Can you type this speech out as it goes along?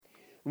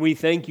We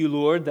thank you,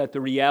 Lord, that the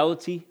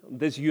reality of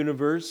this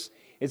universe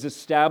is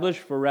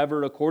established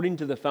forever according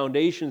to the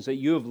foundations that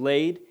you have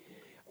laid,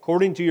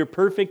 according to your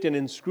perfect and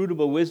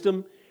inscrutable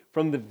wisdom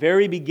from the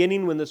very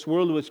beginning when this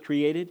world was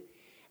created,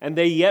 and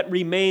they yet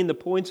remain the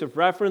points of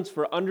reference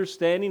for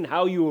understanding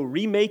how you will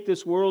remake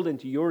this world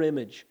into your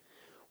image.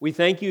 We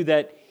thank you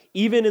that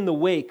even in the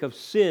wake of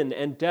sin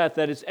and death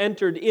that has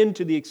entered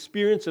into the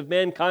experience of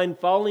mankind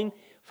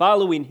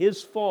following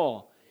his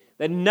fall,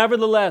 that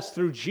nevertheless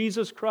through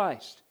Jesus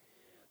Christ,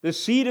 the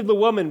seed of the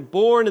woman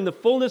born in the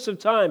fullness of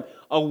time,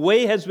 a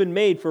way has been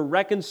made for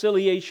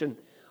reconciliation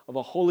of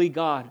a holy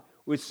God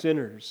with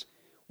sinners.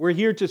 We're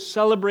here to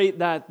celebrate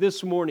that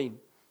this morning.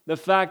 The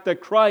fact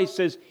that Christ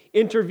has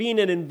intervened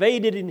and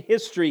invaded in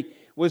history,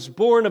 was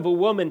born of a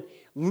woman,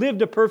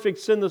 lived a perfect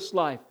sinless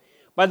life.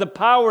 By the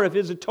power of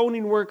his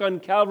atoning work on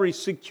Calvary,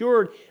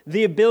 secured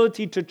the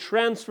ability to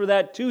transfer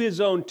that to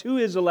his own, to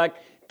his elect,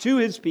 to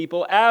his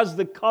people as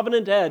the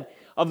covenant head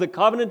of the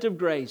covenant of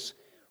grace,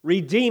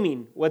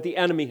 redeeming what the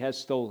enemy has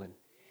stolen.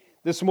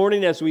 This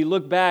morning, as we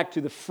look back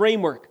to the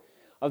framework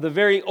of the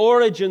very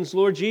origins,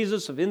 Lord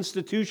Jesus, of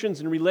institutions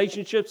and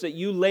relationships that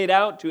you laid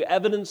out to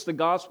evidence the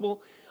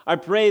gospel, I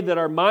pray that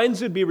our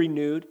minds would be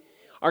renewed,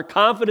 our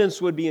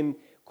confidence would be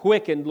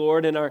quickened,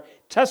 Lord, and our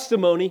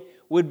testimony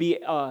would be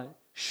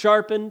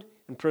sharpened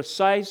and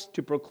precise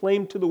to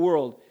proclaim to the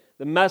world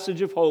the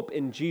message of hope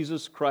in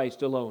Jesus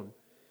Christ alone.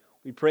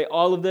 We pray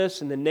all of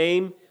this in the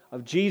name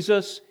of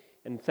Jesus,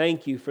 and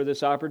thank you for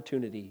this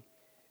opportunity.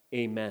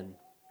 Amen.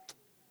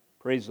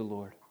 Praise the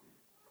Lord.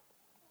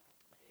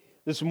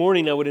 This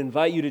morning I would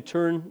invite you to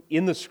turn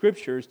in the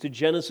Scriptures to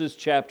Genesis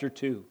chapter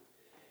 2.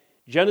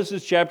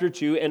 Genesis chapter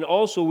 2, and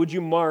also would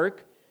you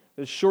mark,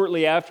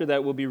 shortly after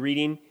that we'll be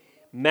reading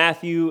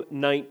Matthew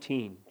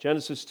 19.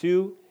 Genesis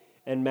 2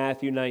 and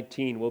Matthew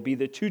 19 will be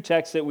the two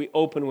texts that we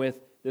open with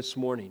this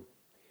morning.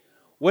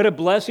 What a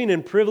blessing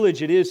and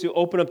privilege it is to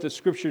open up the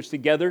Scriptures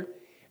together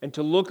and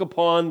to look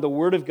upon the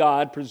Word of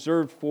God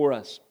preserved for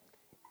us.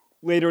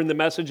 Later in the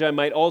message, I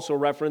might also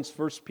reference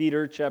 1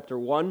 Peter chapter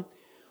 1,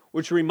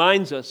 which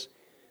reminds us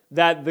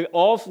that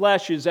all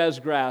flesh is as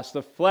grass.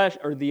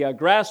 The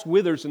grass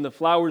withers and the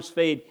flowers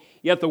fade,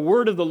 yet the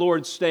word of the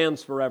Lord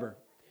stands forever.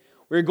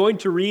 We're going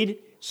to read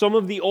some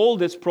of the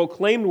oldest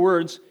proclaimed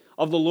words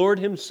of the Lord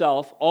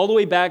himself all the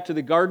way back to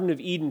the Garden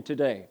of Eden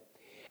today.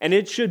 And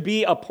it should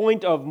be a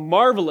point of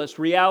marvelous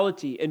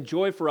reality and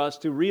joy for us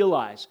to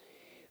realize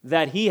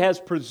that he has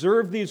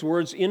preserved these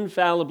words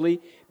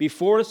infallibly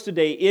before us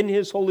today in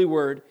his holy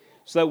word,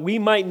 so that we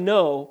might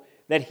know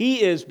that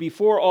he is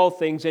before all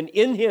things, and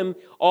in him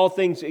all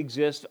things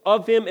exist.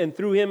 Of him and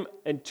through him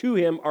and to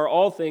him are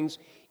all things,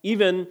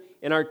 even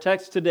in our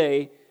text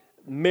today,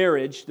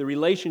 marriage, the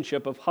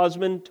relationship of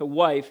husband to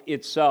wife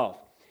itself.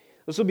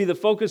 This will be the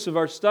focus of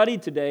our study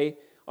today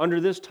under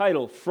this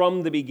title,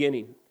 From the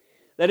Beginning.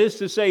 That is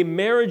to say,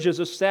 marriage is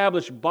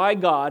established by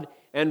God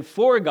and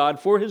for God,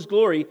 for his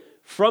glory,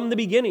 from the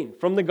beginning,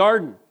 from the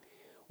garden.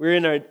 We're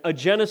in a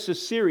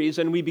Genesis series,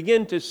 and we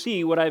begin to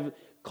see what I've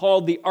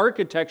called the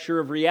architecture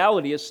of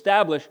reality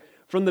established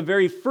from the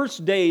very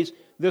first days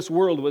this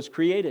world was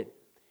created.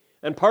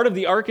 And part of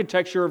the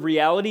architecture of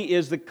reality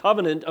is the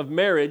covenant of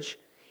marriage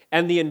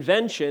and the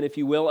invention, if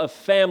you will, of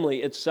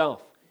family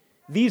itself.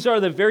 These are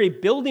the very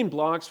building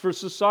blocks for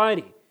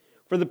society,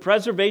 for the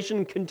preservation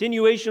and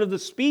continuation of the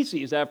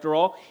species, after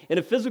all, in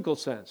a physical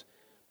sense.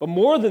 But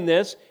more than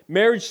this,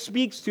 marriage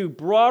speaks to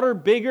broader,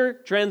 bigger,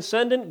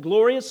 transcendent,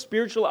 glorious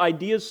spiritual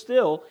ideas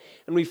still,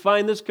 and we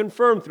find this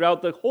confirmed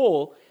throughout the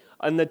whole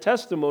and the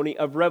testimony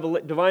of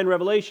divine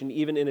revelation,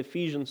 even in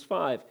Ephesians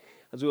 5,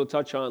 as we will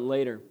touch on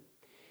later.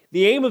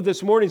 The aim of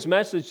this morning's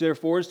message,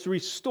 therefore, is to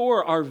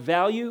restore our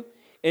value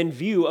and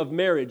view of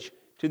marriage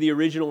to the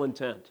original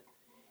intent.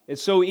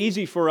 It's so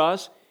easy for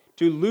us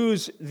to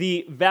lose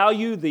the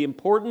value, the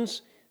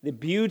importance, the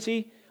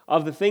beauty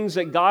of the things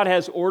that God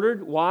has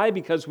ordered. Why?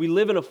 Because we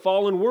live in a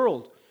fallen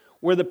world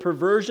where the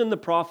perversion, the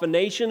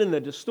profanation, and the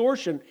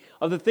distortion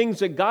of the things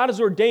that God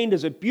has ordained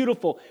as a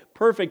beautiful,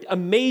 perfect,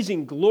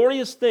 amazing,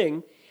 glorious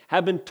thing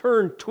have been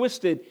turned,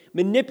 twisted,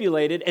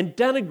 manipulated, and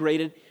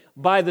denigrated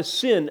by the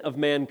sin of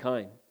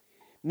mankind.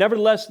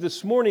 Nevertheless,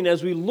 this morning,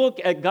 as we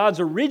look at God's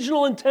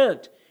original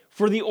intent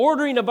for the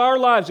ordering of our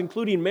lives,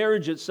 including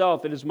marriage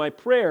itself, it is my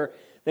prayer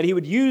that he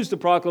would use the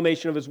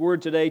proclamation of his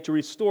word today to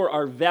restore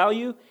our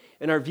value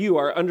and our view,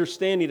 our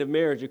understanding of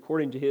marriage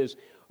according to his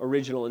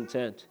original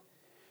intent.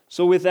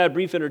 So with that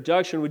brief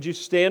introduction, would you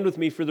stand with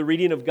me for the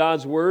reading of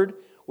God's Word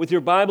with your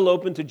Bible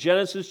open to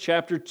Genesis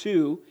chapter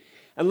 2,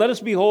 and let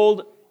us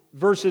behold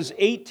verses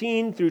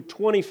 18 through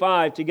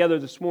 25 together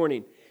this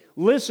morning.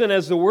 Listen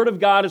as the Word of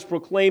God is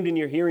proclaimed in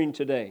your hearing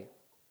today.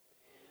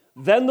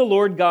 Then the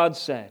Lord God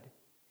said,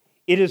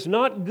 "It is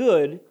not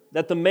good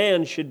that the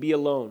man should be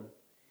alone.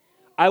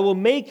 I will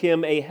make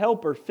him a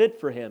helper fit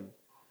for him."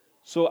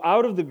 So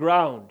out of the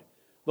ground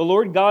the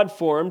Lord God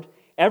formed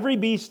every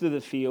beast of the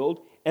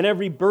field and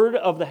every bird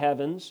of the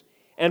heavens,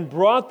 and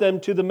brought them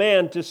to the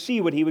man to see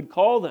what he would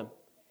call them.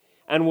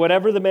 And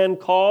whatever the man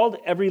called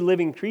every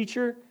living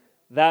creature,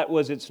 that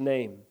was its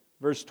name.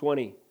 Verse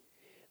 20.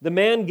 the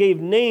man gave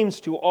names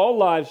to all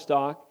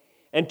livestock,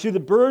 and to the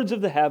birds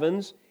of the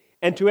heavens,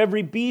 and to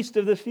every beast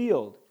of the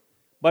field.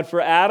 But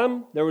for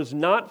Adam there was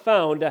not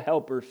found a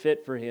helper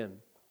fit for him.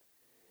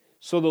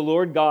 So the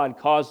Lord God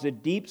caused a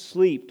deep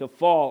sleep to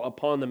fall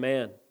upon the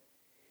man.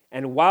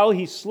 And while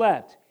he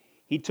slept,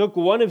 he took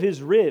one of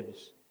his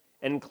ribs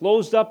and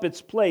closed up its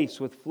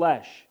place with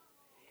flesh.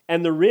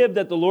 And the rib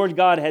that the Lord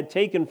God had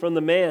taken from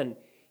the man,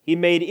 he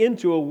made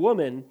into a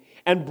woman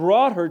and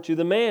brought her to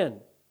the man.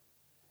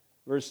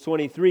 Verse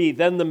 23,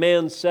 then the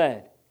man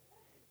said,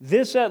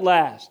 this at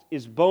last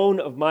is bone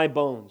of my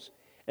bones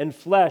and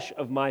flesh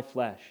of my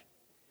flesh.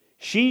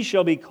 She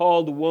shall be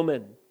called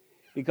woman,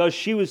 because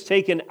she was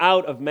taken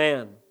out of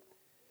man.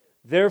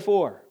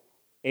 Therefore,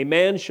 a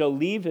man shall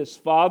leave his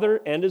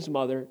father and his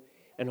mother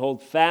and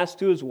hold fast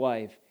to his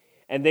wife,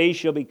 and they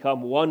shall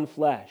become one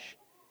flesh.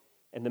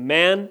 And the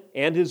man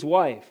and his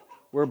wife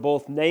were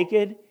both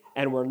naked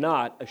and were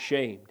not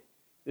ashamed.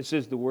 This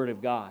is the word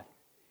of God.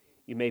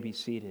 You may be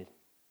seated.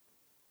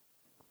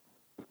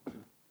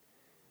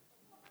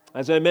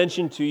 As I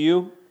mentioned to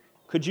you,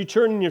 could you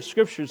turn in your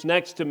scriptures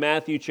next to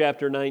Matthew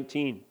chapter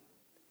 19?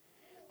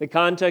 The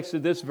context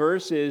of this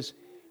verse is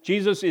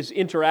Jesus is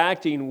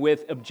interacting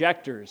with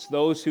objectors,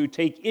 those who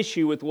take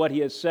issue with what he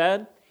has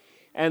said,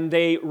 and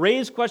they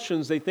raise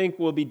questions they think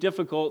will be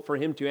difficult for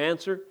him to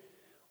answer,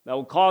 that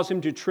will cause him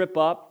to trip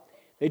up.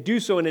 They do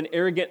so in an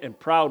arrogant and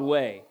proud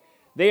way.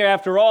 They,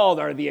 after all,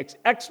 are the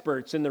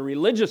experts in the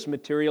religious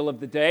material of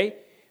the day,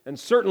 and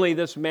certainly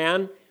this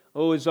man,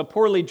 who is a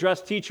poorly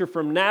dressed teacher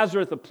from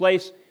Nazareth, a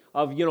place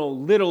of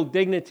little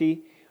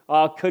dignity,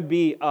 could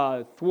be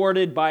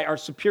thwarted by our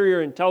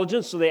superior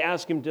intelligence, so they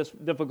ask him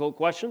difficult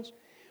questions.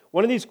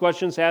 One of these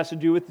questions has to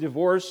do with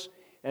divorce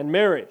and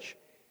marriage,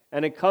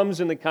 and it comes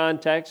in the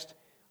context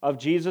of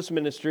Jesus'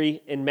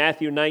 ministry in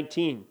Matthew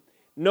 19.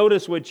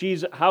 Notice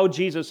how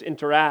Jesus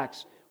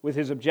interacts with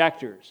his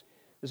objectors.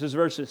 This is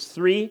verses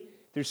 3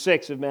 through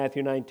 6 of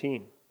Matthew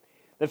 19.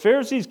 The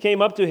Pharisees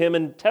came up to him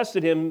and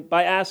tested him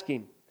by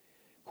asking,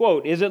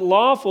 quote, is it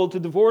lawful to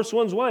divorce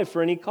one's wife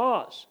for any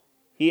cause?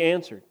 He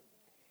answered,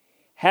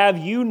 have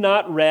you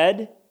not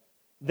read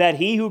that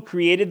he who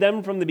created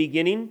them from the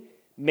beginning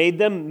made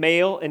them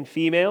male and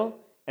female,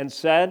 and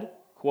said,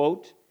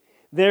 quote,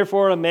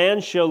 therefore a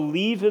man shall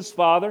leave his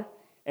father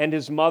and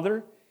his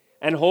mother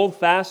and hold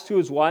fast to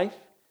his wife,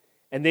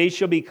 and they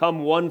shall become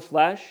one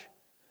flesh.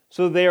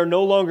 So they are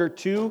no longer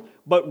two,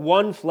 but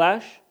one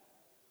flesh.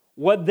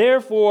 What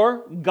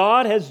therefore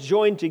God has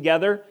joined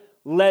together,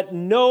 let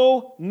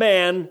no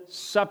man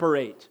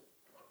separate.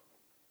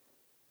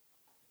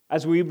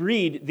 As we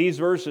read these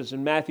verses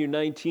in Matthew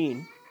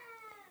 19,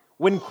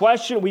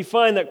 we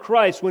find that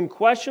Christ, when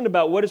questioned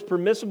about what is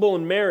permissible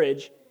in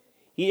marriage,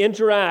 he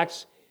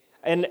interacts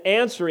and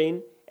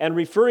answering and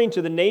referring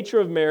to the nature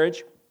of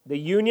marriage, the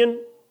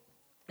union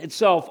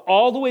itself,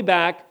 all the way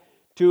back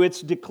to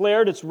its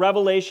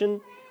revelation,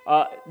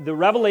 the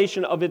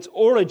revelation of its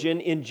origin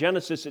in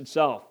Genesis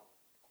itself.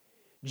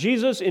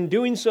 Jesus, in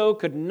doing so,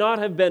 could not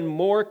have been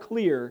more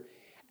clear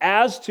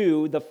as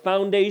to the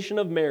foundation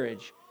of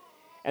marriage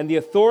and the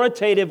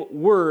authoritative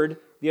word,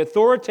 the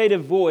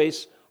authoritative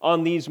voice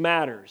on these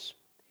matters.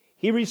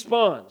 He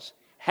responds,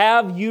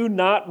 have you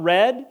not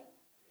read?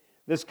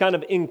 This kind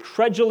of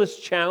incredulous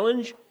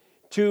challenge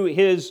to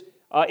his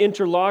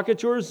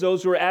interlocutors,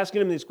 those who are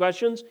asking him these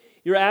questions.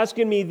 You're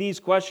asking me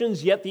these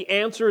questions, yet the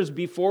answer is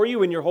before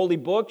you in your holy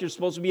book. You're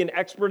supposed to be an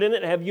expert in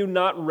it. Have you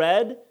not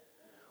read?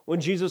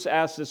 When Jesus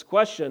asks this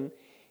question,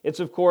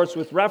 it's of course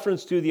with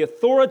reference to the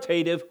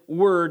authoritative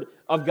Word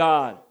of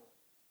God.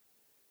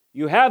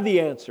 You have the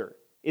answer.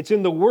 It's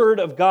in the Word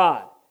of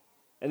God.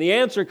 And the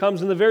answer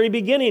comes in the very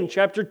beginning,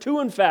 chapter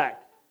 2, in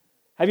fact.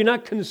 Have you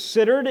not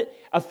considered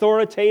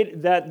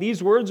that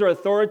these words are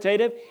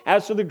authoritative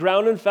as to the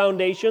ground and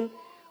foundation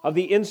of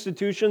the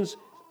institutions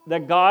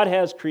that God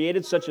has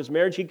created, such as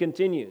marriage? He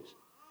continues,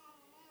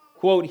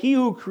 quote, he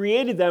who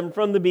created them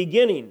from the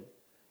beginning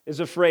is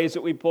a phrase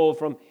that we pull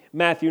from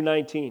Matthew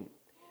 19.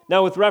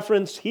 Now, with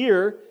reference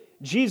here,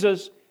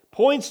 Jesus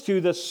points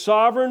to the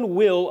sovereign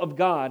will of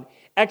God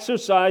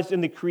exercised in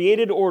the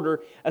created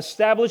order,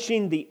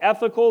 establishing the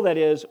ethical, that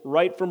is,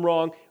 right from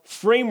wrong,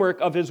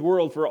 framework of his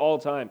world for all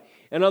time.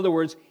 In other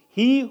words,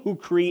 he who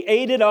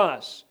created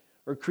us,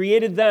 or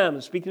created them,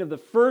 speaking of the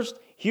first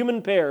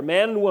human pair,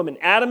 man and woman,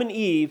 Adam and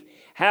Eve,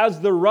 has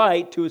the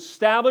right to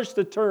establish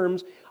the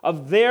terms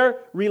of their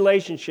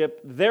relationship,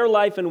 their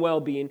life and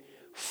well-being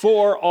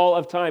for all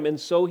of time. And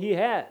so he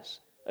has,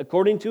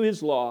 according to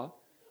his law,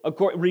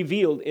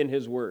 revealed in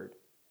his word.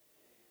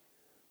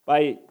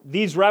 By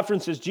these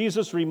references,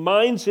 Jesus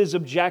reminds his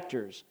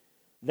objectors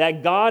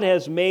that God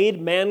has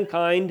made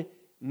mankind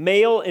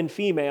male and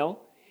female,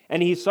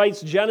 and he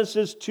cites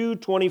Genesis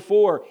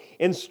 2:24,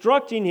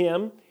 instructing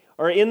him,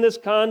 or in this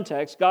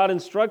context, God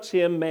instructs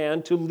him,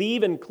 man, to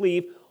leave and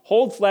cleave,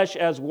 hold flesh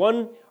as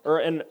one,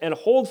 and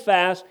hold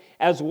fast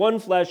as one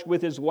flesh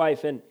with his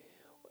wife. And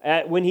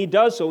when he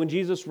does so, when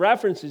Jesus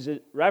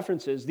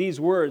references these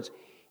words,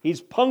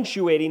 he's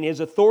punctuating his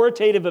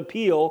authoritative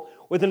appeal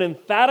with an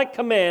emphatic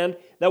command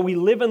that we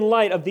live in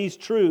light of these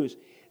truths.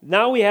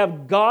 Now we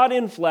have God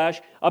in flesh,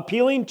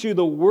 appealing to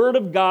the Word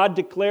of God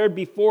declared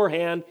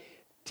beforehand,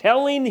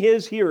 telling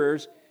His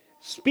hearers,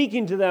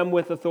 speaking to them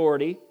with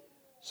authority,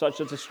 such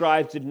that the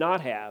scribes did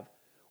not have.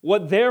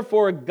 What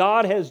therefore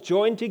God has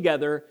joined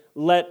together,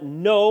 let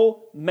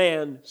no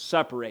man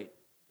separate.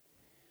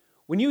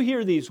 When you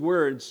hear these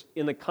words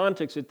in the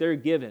context that they're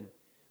given,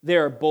 they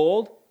are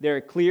bold,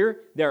 they're clear,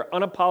 they're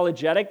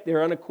unapologetic,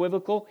 they're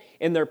unequivocal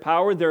in their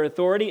power, their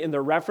authority, and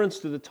their reference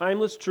to the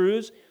timeless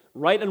truths,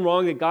 right and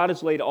wrong, that God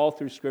has laid all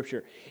through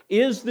Scripture.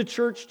 Is the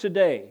church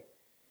today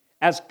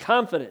as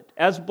confident,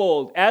 as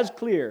bold, as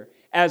clear,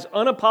 as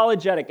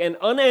unapologetic, and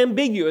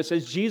unambiguous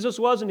as Jesus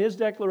was in His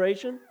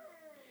declaration?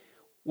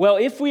 Well,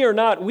 if we are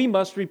not, we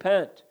must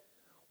repent.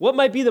 What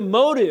might be the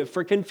motive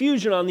for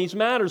confusion on these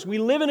matters? We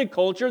live in a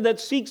culture that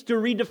seeks to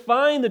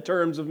redefine the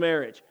terms of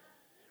marriage.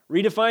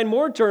 Redefine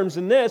more terms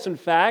than this. In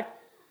fact,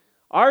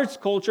 our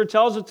culture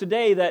tells us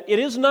today that it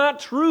is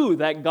not true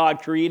that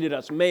God created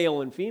us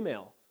male and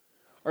female.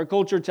 Our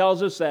culture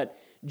tells us that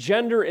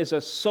gender is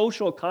a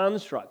social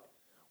construct.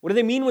 What do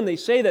they mean when they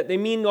say that? They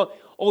mean,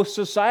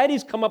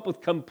 society's come up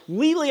with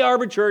completely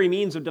arbitrary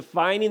means of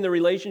defining the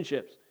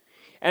relationships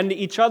and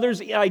each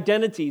other's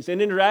identities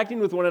and interacting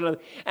with one another.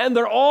 And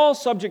they're all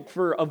subject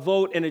for a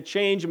vote and a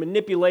change, a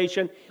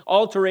manipulation,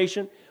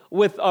 alteration,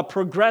 with a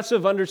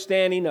progressive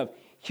understanding of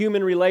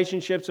human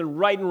relationships and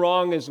right and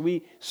wrong as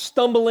we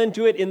stumble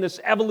into it in this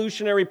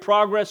evolutionary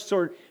progress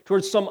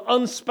towards some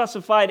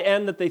unspecified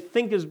end that they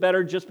think is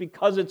better just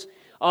because it's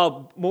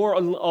more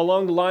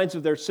along the lines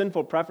of their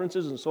sinful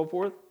preferences and so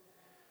forth.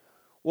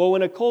 Well,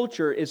 when a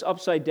culture is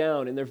upside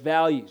down in their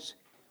values,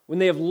 when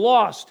they have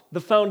lost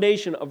the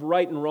foundation of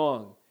right and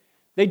wrong,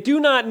 they do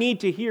not need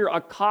to hear a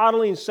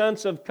coddling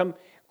sense of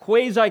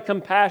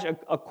quasi-compassion,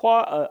 a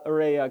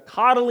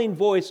coddling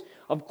voice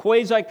of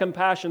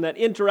quasi-compassion that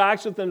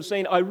interacts with them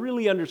saying, I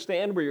really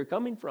understand where you're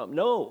coming from.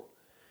 No.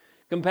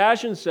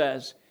 Compassion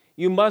says,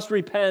 you must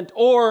repent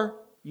or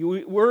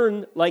you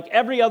earn, like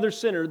every other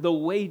sinner, the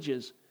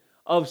wages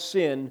of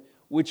sin,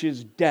 which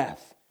is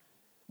death.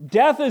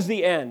 Death is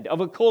the end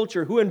of a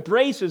culture who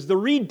embraces the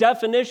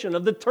redefinition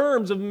of the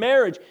terms of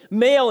marriage,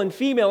 male and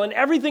female, and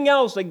everything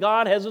else that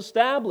God has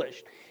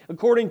established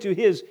according to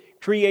His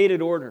created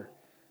order.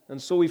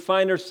 And so we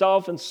find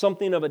ourselves in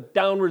something of a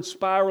downward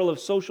spiral of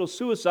social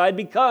suicide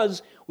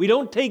because we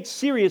don't take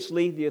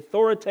seriously the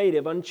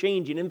authoritative,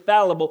 unchanging,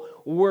 infallible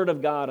Word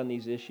of God on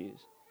these issues.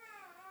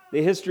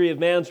 The history of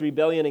man's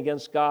rebellion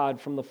against God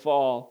from the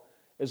fall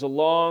is a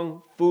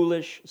long,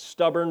 foolish,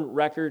 stubborn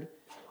record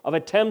of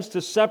attempts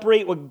to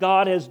separate what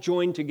God has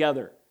joined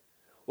together.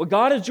 What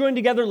God has joined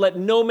together, let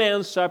no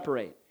man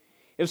separate.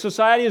 If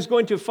society is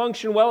going to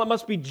function well, it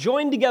must be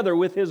joined together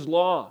with His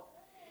law.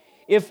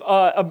 If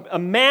a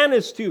man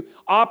is to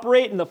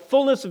operate in the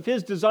fullness of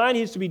his design,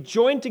 he is to be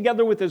joined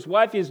together with his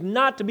wife. He is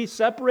not to be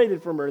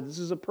separated from her. This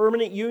is a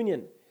permanent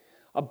union,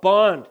 a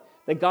bond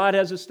that God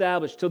has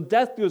established till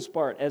death do us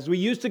part, as we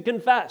used to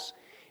confess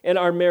in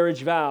our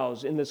marriage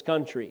vows in this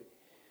country.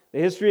 The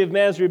history of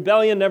man's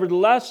rebellion,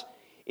 nevertheless,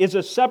 is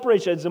a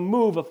separation, it's a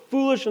move, a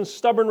foolish and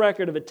stubborn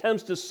record of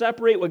attempts to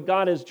separate what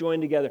God has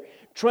joined together,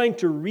 trying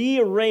to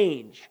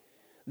rearrange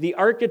the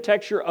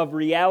architecture of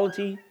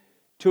reality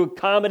to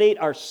accommodate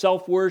our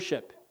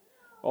self-worship.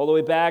 All the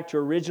way back to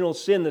original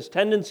sin, this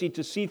tendency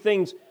to see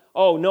things,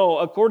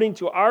 according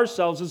to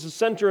ourselves as the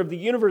center of the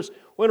universe.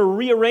 We want to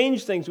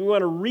rearrange things. We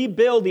want to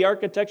rebuild the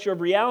architecture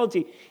of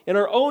reality in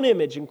our own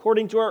image,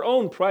 according to our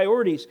own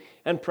priorities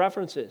and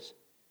preferences.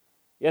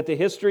 Yet the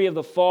history of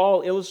the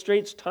fall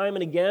illustrates time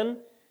and again,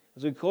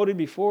 as we quoted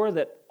before,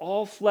 that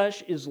all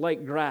flesh is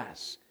like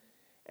grass,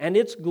 and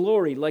its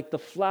glory like the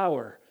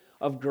flower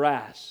of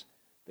grass.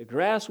 The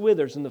grass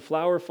withers and the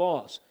flower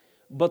falls,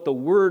 but the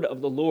word of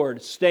the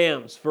Lord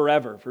stands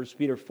forever. 1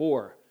 Peter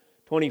 4,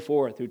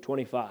 24 through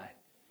 25.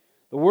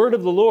 The word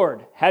of the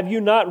Lord, have you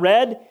not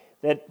read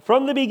that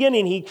from the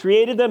beginning He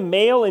created them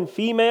male and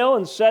female,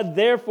 and said,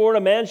 therefore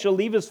a man shall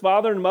leave his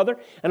father and mother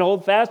and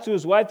hold fast to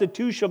his wife, the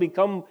two shall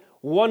become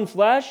one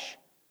flesh?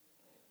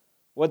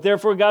 What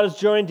therefore God has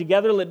joined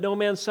together, let no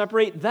man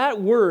separate. That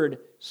word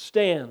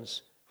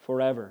stands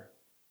forever.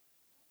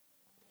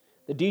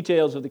 The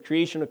details of the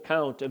creation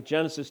account of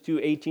Genesis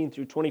 2:18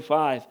 through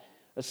 25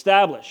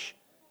 establish,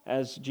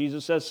 as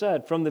Jesus has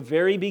said, from the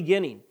very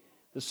beginning,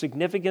 the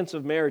significance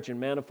of marriage in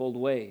manifold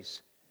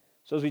ways.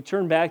 So as we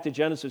turn back to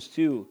Genesis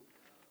 2,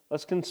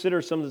 let's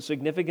consider some of the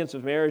significance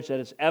of marriage that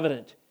is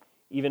evident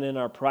even in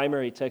our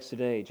primary text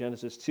today,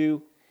 Genesis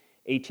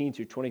 2:18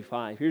 through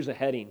 25. Here's a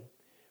heading.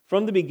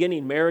 From the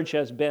beginning, marriage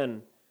has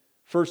been,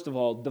 first of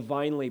all,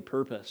 divinely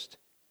purposed.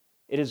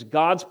 It is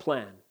God's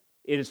plan.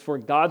 It is for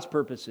God's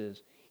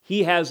purposes.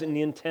 He has an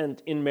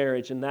intent in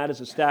marriage, and that is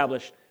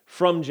established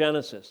from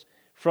Genesis,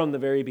 from the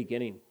very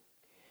beginning.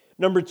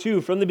 Number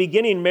two, from the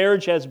beginning,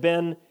 marriage has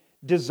been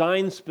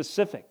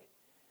design-specific.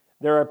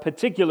 There are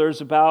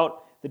particulars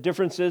about the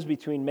differences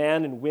between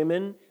men and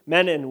women,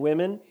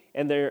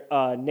 and their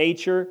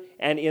nature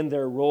and in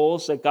their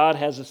roles that God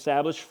has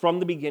established. From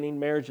the beginning,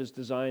 marriage is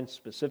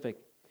design-specific.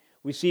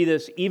 We see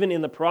this even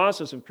in the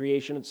process of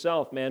creation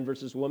itself, man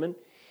versus woman,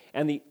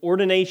 and the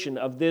ordination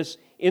of this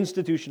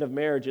institution of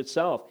marriage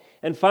itself.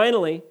 And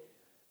finally,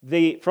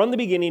 from the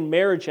beginning,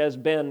 marriage has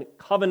been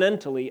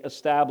covenantally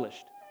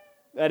established.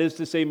 That is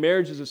to say,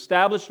 marriage is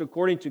established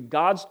according to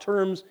God's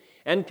terms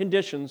and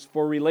conditions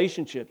for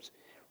relationships.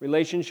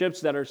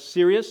 Relationships that are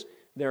serious,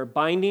 they're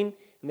binding,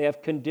 and they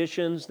have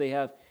conditions, they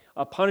have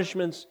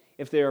punishments.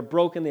 If they are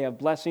broken, they have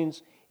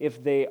blessings.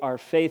 If they are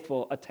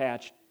faithful,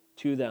 attached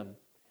to them.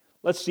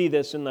 Let's see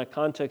this in the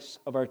context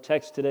of our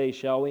text today,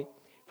 shall we?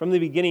 From the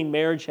beginning,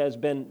 marriage has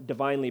been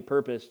divinely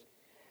purposed.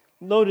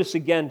 Notice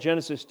again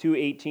Genesis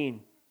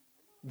 2:18.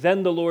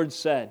 Then the Lord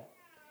said,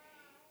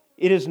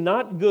 "It is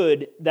not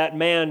good that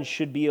man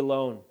should be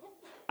alone.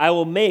 I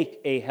will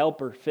make a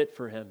helper fit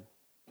for him."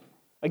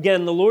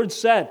 Again, the Lord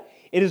said,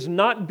 "It is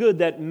not good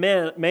that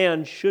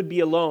man should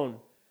be alone.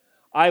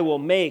 I will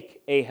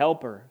make a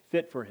helper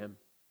fit for him."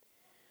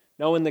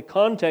 Now, in the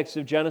context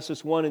of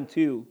Genesis 1 and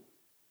 2,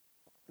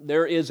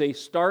 there is a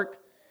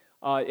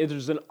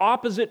there's an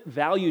opposite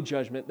value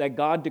judgment that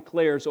God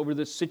declares over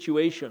this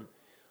situation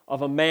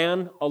of a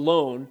man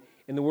alone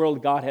in the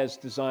world God has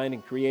designed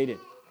and created.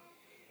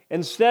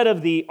 Instead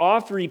of the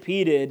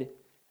oft-repeated,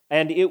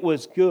 "and it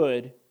was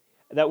good,"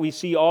 that we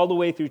see all the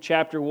way through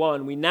chapter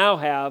 1, we now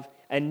have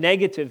a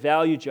negative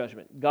value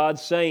judgment. God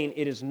saying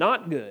it is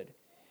not good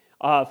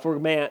for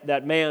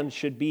that man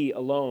should be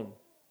alone.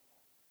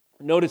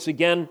 Notice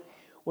again,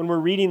 when we're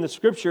reading the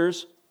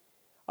Scriptures,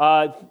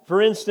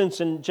 for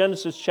instance, in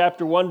Genesis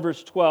chapter 1,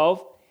 verse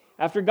 12,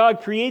 after God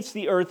creates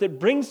the earth, it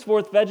brings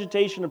forth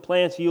vegetation and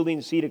plants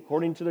yielding seed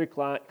according to their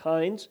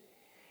kinds,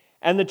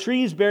 and the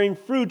trees bearing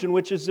fruit in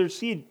which is their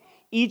seed,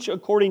 each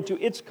according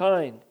to its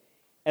kind.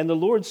 And the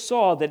Lord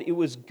saw that it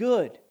was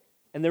good,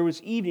 and there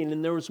was evening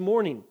and there was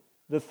morning,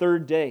 the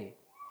third day.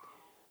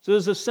 So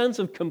there's a sense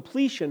of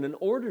completion and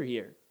order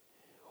here.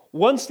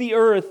 Once the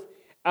earth,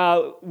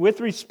 with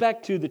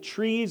respect to the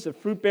trees, the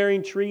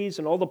fruit-bearing trees,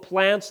 and all the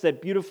plants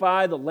that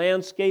beautify the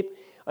landscape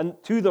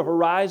to the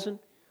horizon,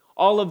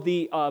 all of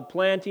the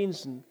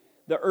plantings and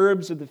the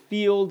herbs of the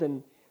field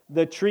and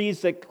the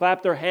trees that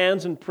clap their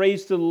hands in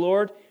praise to the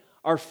Lord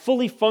are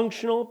fully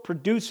functional,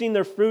 producing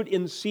their fruit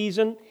in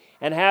season,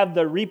 and have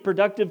the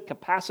reproductive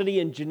capacity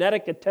and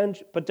genetic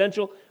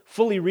potential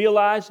fully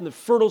realized in the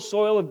fertile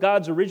soil of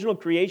God's original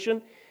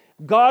creation.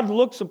 God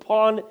looks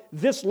upon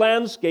this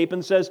landscape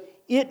and says,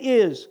 "It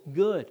is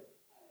good."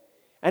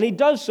 And He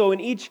does so in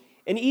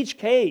each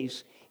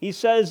case. He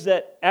says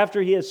that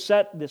after He has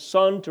set the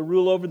sun to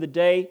rule over the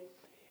day,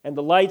 and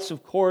the lights,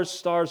 of course,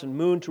 stars and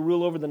moon to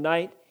rule over the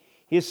night,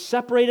 He has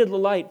separated the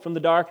light from the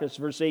darkness,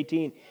 verse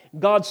 18.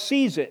 God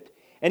sees it,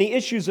 and He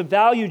issues a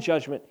value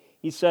judgment.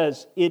 He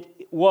says,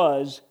 "It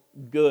was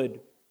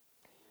good."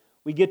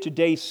 We get to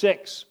day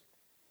 6.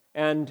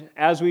 And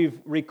as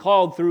we've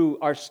recalled through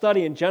our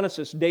study in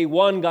Genesis, day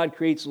 1, God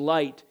creates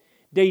light.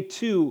 Day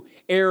 2,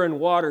 air and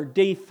water.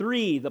 Day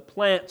 3, the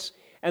plants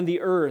and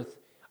the earth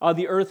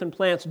and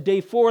plants.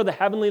 Day 4, the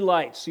heavenly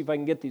lights. See if I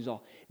can get these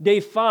all. Day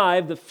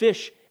 5, the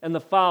fish and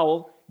the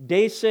fowl.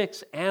 Day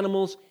 6,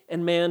 animals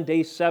and man.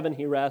 Day 7,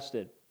 He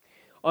rested.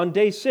 On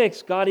day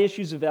 6, God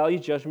issues a value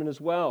judgment as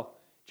well.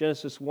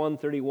 Genesis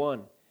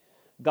 1:31.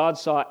 God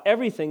saw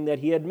everything that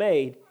He had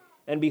made,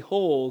 and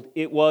behold,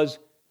 it was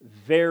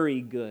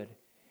very good.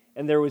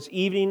 And there was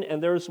evening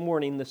and there was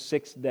morning the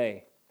 6th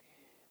day.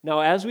 Now,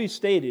 as we've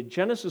stated,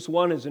 Genesis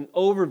 1 is an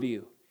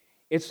overview.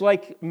 It's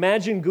like,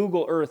 imagine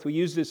Google Earth. We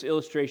use this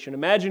illustration.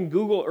 Imagine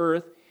Google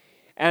Earth,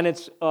 and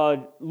it's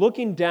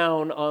looking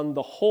down on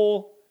the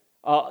whole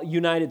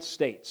United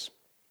States.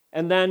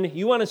 And then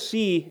you want to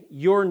see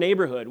your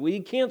neighborhood. Well,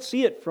 you can't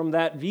see it from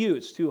that view.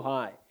 It's too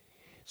high.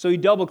 So you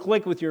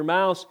double-click with your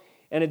mouse,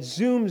 and it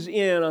zooms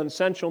in on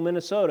central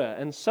Minnesota.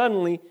 And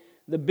suddenly,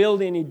 the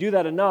building, you do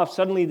that enough,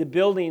 suddenly the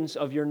buildings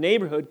of your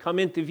neighborhood come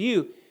into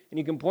view, and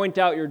you can point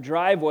out your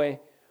driveway,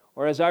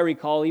 or as I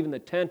recall, even the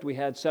tent we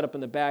had set up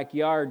in the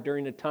backyard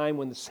during the time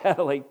when the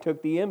satellite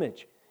took the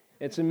image.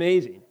 It's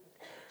amazing.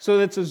 So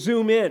that's a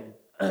zoom in.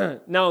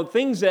 Now,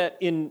 things that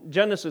in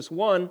Genesis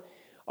 1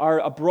 are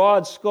a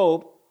broad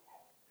scope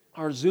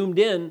are zoomed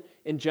in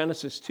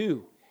Genesis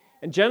 2.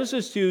 And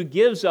Genesis 2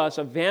 gives us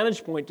a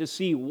vantage point to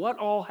see what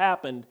all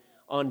happened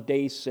on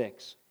day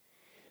 6.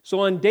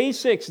 So on day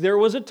 6, there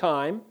was a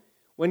time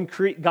when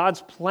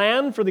God's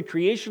plan for the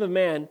creation of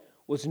man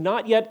was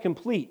not yet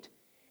complete.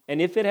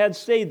 And if it had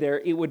stayed there,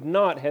 it would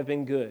not have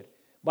been good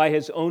by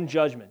His own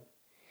judgment.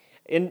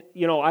 And,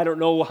 I don't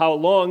know how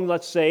long,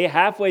 let's say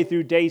halfway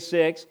through day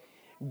 6,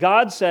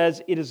 God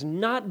says, "It is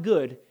not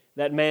good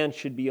that man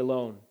should be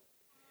alone.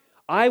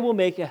 I will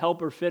make a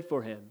helper fit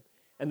for him."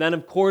 And then,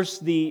 of course,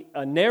 the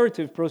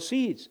narrative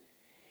proceeds.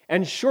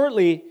 And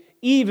shortly,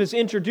 Eve is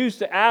introduced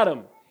to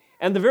Adam.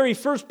 And the very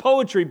first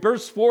poetry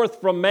bursts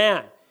forth from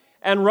man.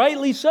 And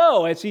rightly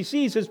so, as he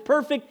sees his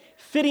perfect,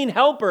 fitting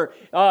helper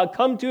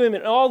come to him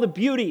in all the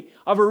beauty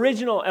of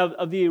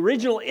the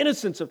original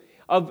innocence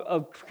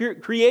of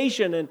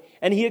creation.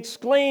 And he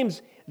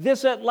exclaims,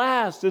 "This at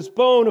last is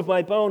bone of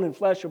my bone and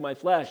flesh of my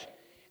flesh."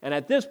 And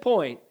at this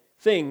point,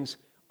 things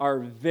are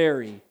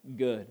very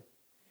good.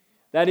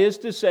 That is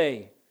to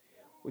say,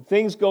 when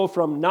things go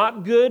from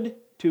not good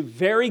to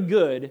very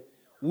good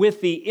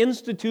with the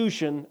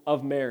institution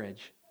of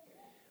marriage.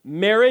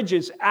 Marriage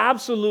is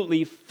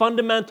absolutely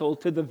fundamental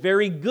to the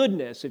very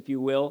goodness, if you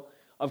will,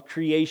 of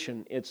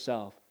creation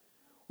itself.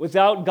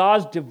 Without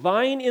God's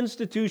divine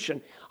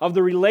institution of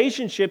the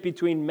relationship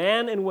between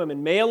man and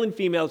woman, male and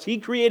females, He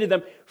created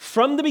them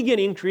from the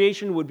beginning,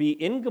 creation would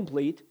be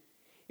incomplete,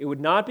 it would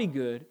not be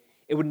good,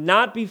 it would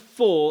not be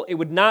full, it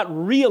would not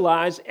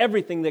realize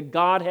everything that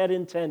God had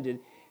intended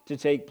to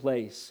take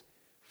place.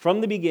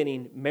 From the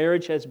beginning,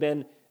 marriage has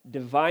been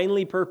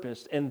divinely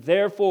purposed, and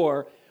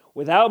therefore,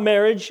 without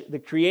marriage, the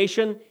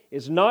creation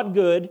is not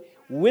good.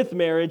 With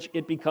marriage,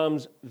 it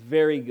becomes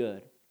very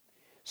good.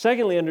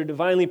 Secondly, under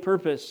divinely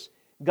purpose,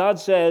 God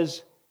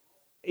says,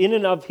 in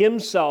and of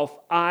Himself,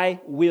 I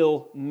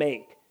will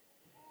make.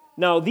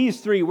 Now, these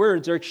three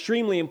words are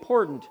extremely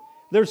important.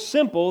 They're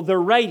simple,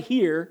 they're right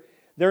here,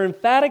 they're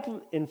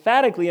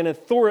emphatically and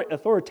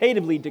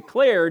authoritatively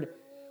declared,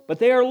 but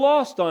they are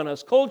lost on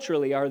us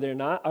culturally, are they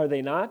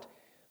not?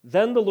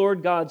 Then the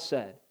Lord God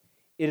said,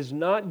 it is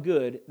not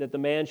good that the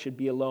man should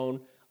be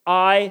alone.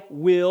 I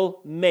will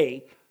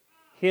make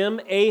him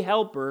a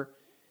helper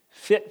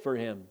fit for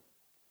him.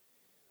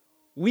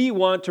 We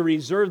want to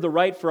reserve the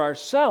right for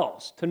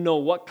ourselves to know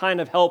what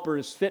kind of helper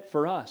is fit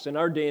for us in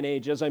our day and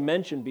age, as I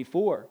mentioned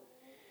before.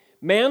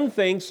 Man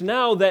thinks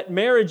now that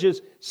marriage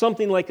is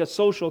something like a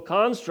social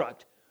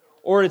construct,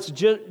 or it's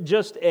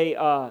just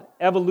a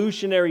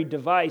evolutionary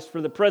device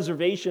for the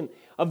preservation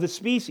of the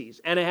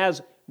species, and it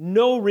has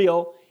no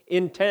real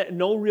intent,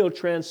 no real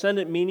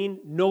transcendent meaning,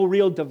 no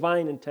real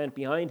divine intent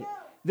behind it.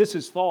 This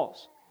is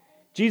false.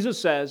 Jesus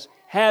says,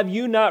 have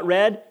you not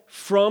read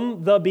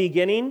from the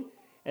beginning?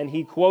 And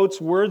He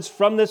quotes words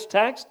from this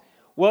text.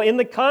 Well, in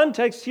the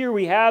context here,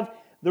 we have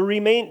the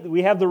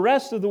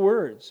rest of the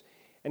words.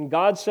 And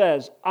God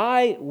says,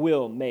 I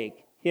will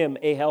make him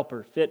a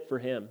helper fit for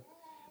him.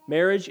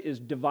 Marriage is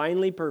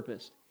divinely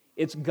purposed.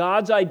 It's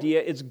God's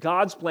idea, it's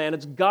God's plan,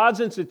 it's God's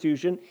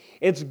institution,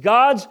 it's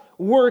God's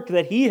work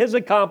that He has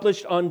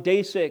accomplished on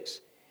day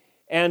 6.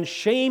 And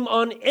shame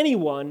on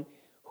anyone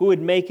who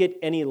would make it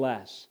any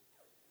less.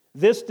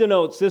 This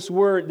denotes, this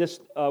word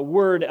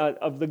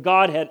of the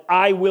Godhead,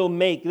 I will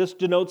make, this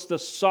denotes the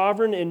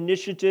sovereign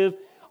initiative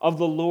of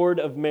the Lord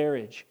of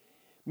marriage.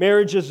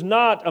 Marriage is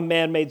not a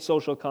man-made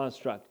social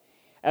construct,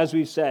 as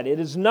we've said. It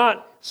is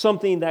not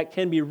something that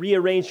can be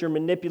rearranged or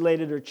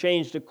manipulated or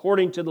changed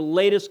according to the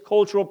latest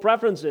cultural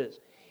preferences.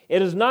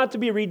 It is not to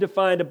be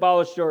redefined,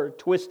 abolished, or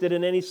twisted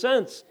in any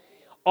sense.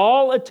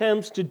 All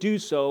attempts to do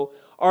so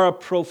are a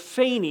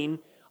profaning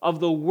of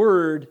the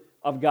Word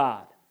of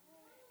God.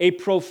 A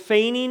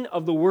profaning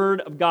of the Word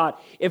of God.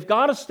 If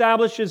God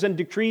establishes and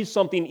decrees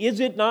something,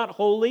 is it not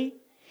holy?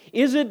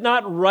 Is it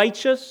not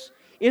righteous?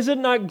 Is it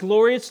not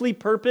gloriously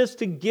purposed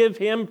to give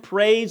Him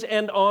praise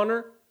and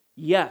honor?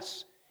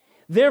 Yes.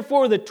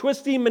 Therefore, the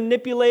twisting,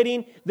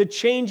 manipulating, the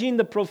changing,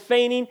 the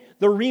profaning,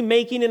 the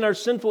remaking in our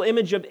sinful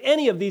image of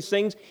any of these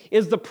things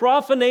is the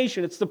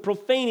profanation, it's the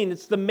profaning,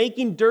 it's the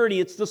making dirty,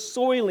 it's the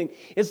soiling,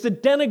 it's the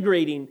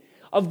denigrating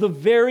of the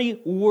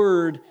very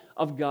Word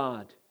of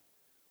God.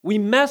 We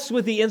mess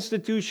with the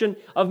institution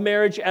of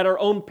marriage at our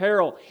own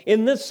peril.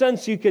 In this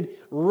sense, you could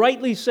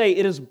rightly say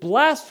it is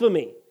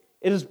blasphemy.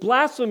 It is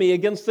blasphemy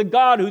against the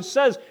God who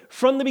says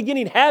from the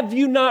beginning, have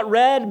you not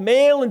read,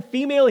 male and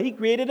female, He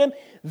created them?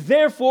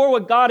 Therefore,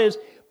 what God has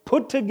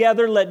put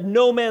together, let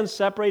no man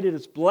separate. It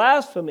is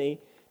blasphemy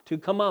to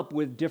come up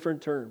with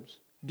different terms,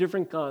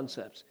 different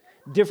concepts,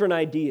 different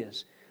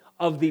ideas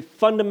of the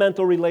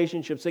fundamental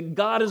relationships that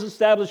God has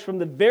established from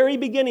the very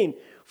beginning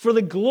for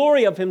the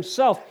glory of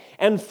Himself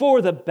and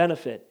for the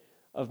benefit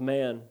of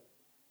man.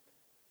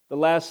 The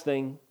last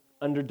thing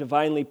under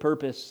divinely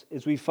purpose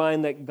is we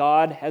find that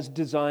God has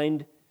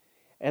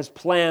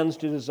plans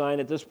to design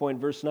at this point,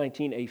 verse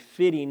 19, a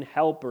fitting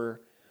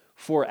helper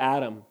for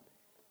Adam.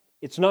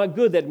 It's not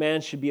good that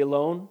man should be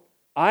alone.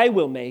 I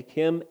will make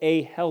him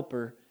a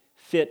helper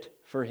fit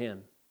for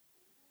him.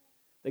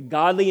 The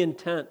godly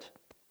intent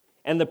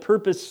and the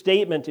purpose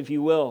statement, if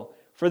you will,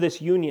 for this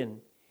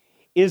union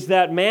is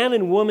that man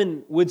and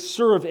woman would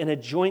serve in a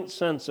joint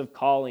sense of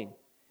calling.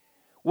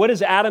 What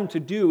is Adam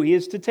to do? He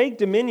is to take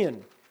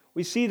dominion.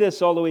 We see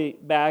this all the way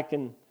back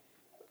in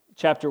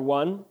chapter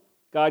 1.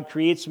 God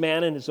creates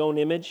man in His own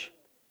image.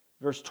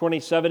 Verse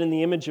 27, in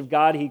the image of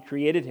God He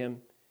created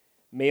him.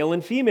 Male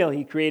and female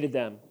He created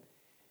them.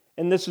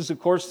 And this is, of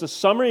course, the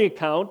summary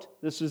account.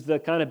 This is the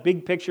kind of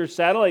big picture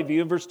satellite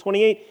view. Verse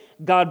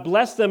 28, God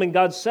blessed them and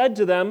God said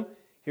to them,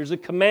 here's a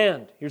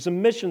command, here's a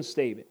mission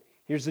statement,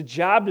 here's a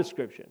job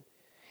description.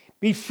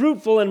 Be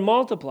fruitful and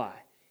multiply,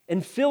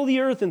 and fill the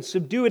earth and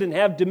subdue it, and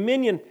have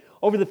dominion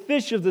over the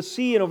fish of the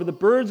sea and over the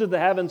birds of the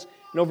heavens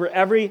and over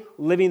every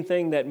living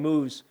thing that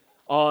moves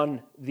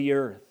on the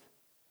earth.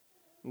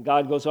 And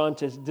God goes on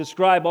to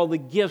describe all the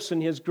gifts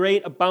in His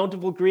great,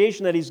 bountiful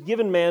creation that He's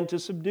given man to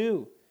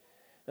subdue.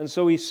 And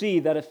so we see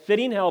that a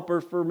fitting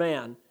helper for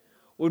man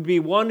would be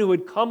one who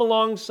would come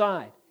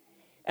alongside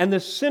and the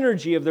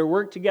synergy of their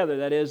work together,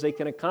 that is, they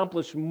can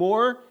accomplish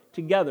more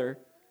together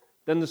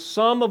than the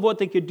sum of what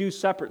they could do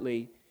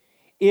separately,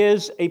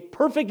 is a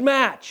perfect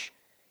match.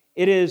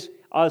 It is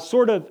a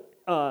sort of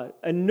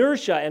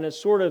inertia and a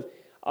sort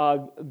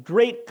of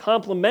great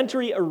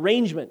complementary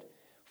arrangement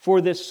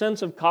for this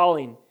sense of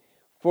calling,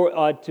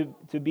 for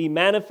to be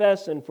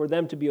manifest and for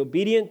them to be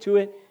obedient to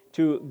it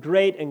to a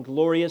great and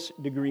glorious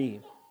degree.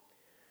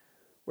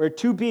 Where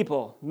two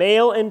people,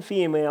 male and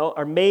female,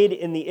 are made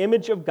in the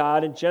image of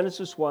God in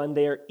Genesis 1,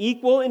 they are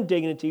equal in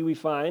dignity, we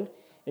find,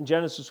 in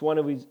Genesis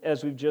 1,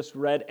 as we've just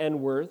read, and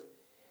worth.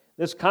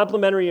 This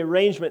complementary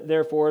arrangement,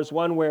 therefore, is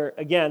one where,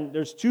 again,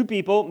 there's two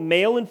people,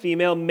 male and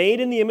female, made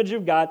in the image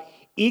of God,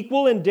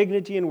 equal in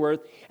dignity and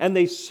worth, and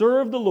they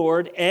serve the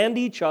Lord and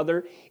each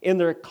other in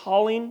their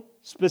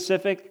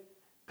calling-specific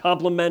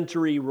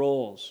complementary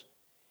roles.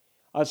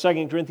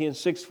 2 Corinthians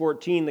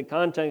 6:14,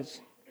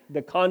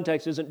 the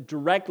context isn't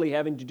directly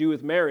having to do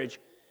with marriage,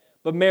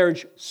 but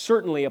marriage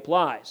certainly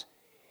applies.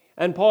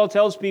 And Paul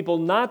tells people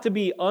not to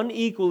be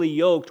unequally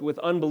yoked with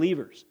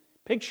unbelievers.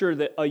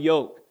 Picture a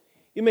yoke.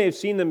 You may have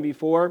seen them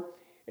before.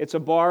 It's a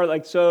bar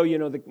like so,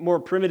 the more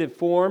primitive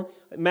form.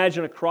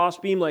 Imagine a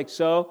crossbeam like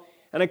so,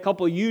 and a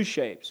couple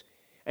U-shapes.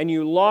 And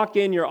you lock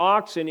in your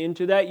oxen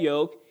into that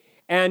yoke,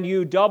 and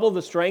you double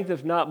the strength,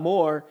 if not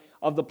more,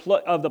 of the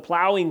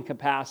plowing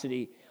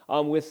capacity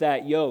with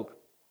that yoke.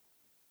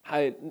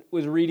 I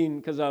was reading,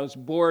 because I was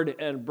bored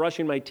and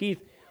brushing my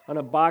teeth, on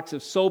a box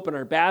of soap in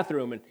our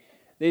bathroom, and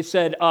they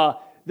said,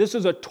 this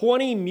is a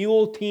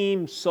 20-mule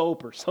team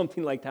soap or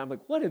something like that. I'm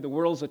like, what in the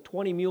world is a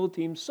 20-mule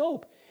team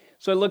soap?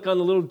 So I look on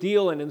the little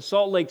deal, and in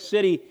Salt Lake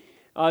City,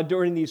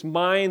 during these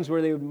mines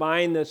where they would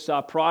mine this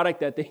product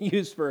that they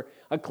used for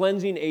a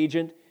cleansing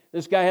agent,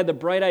 this guy had the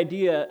bright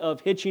idea of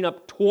hitching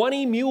up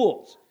 20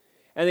 mules,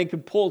 and they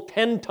could pull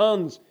 10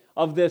 tons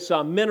of this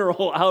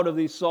mineral out of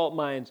these salt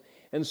mines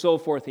and so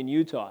forth in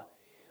Utah.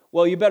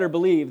 Well, you better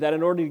believe that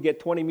in order to get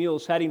 20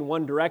 mules heading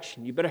one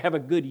direction, you better have a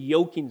good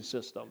yoking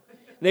system.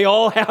 They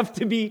all have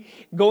to be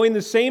going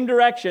the same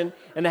direction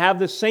and have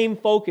the same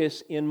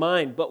focus in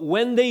mind. But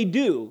when they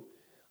do,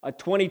 a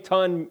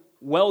 20-ton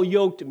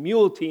well-yoked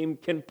mule team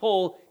can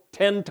pull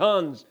 10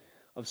 tons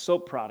of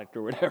soap product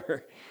or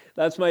whatever.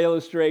 That's my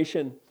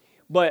illustration.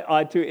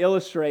 But to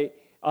illustrate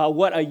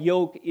what a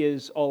yoke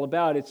is all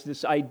about, it's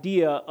this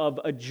idea of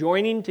a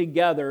joining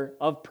together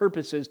of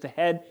purposes to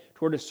head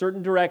toward a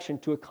certain direction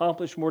to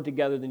accomplish more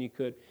together than you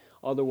could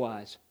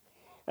otherwise.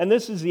 And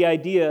this is the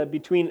idea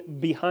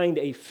behind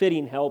a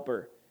fitting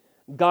helper.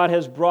 God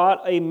has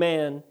brought a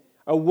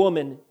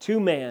woman to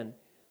man,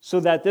 so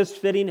that this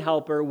fitting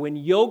helper, when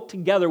yoked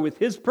together with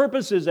his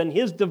purposes and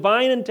his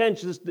divine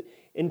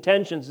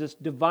intentions, this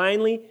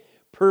divinely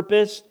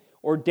purposed,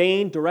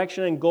 ordained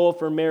direction and goal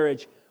for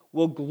marriage,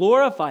 will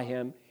glorify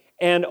him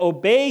and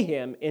obey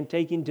him in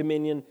taking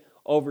dominion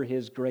over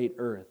his great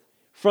earth.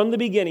 From the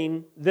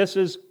beginning, this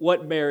is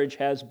what marriage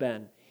has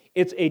been.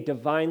 It's a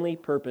divinely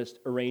purposed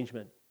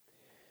arrangement.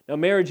 Now,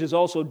 marriage is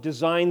also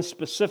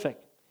design-specific.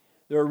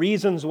 There are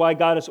reasons why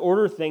God has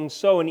ordered things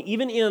so, and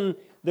even in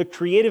the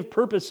creative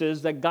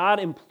purposes that God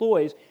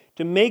employs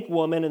to make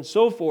woman and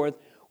so forth,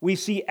 we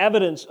see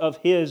evidence of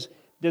his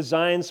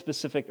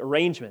design-specific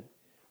arrangement.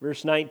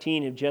 Verse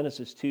 19 of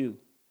Genesis 2.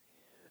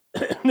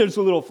 There's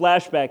a little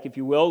flashback, if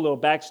you will, a little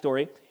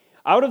backstory.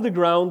 Out of the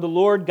ground, the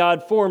Lord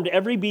God formed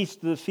every beast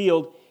of the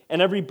field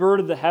and every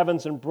bird of the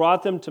heavens and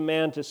brought them to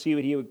man to see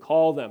what he would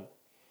call them.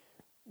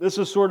 This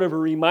is sort of a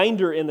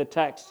reminder in the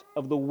text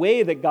of the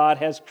way that God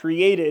has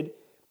created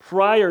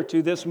prior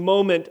to this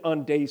moment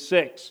on day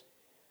 6.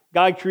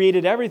 God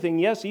created everything,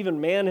 yes,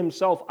 even man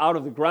himself, out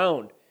of the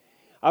ground,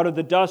 out of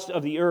the dust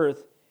of the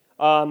earth.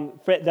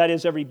 That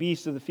is, every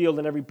beast of the field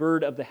and every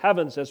bird of the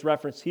heavens, as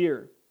referenced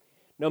here.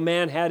 Now,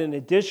 man had an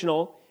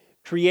additional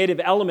creative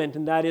element,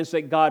 and that is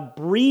that God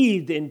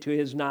breathed into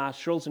his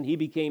nostrils, and he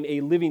became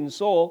a living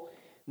soul.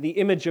 The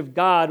image of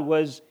God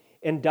was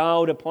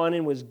endowed upon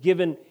him, was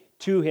given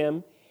to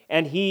him,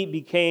 and he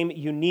became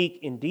unique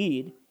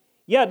indeed.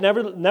 Yet,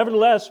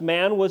 nevertheless,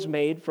 man was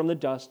made from the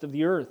dust of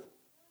the earth.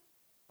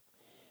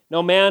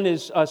 Now, man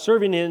is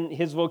serving in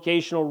his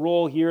vocational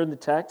role here in the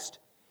text.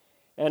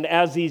 And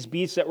as these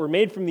beasts that were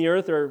made from the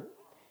earth are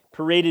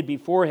paraded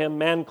before him,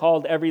 man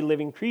called every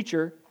living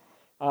creature,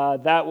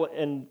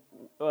 and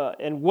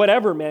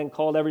whatever man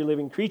called every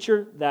living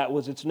creature, that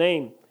was its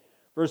name.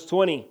 Verse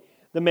 20,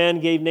 the man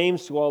gave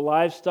names to all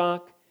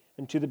livestock,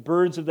 and to the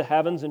birds of the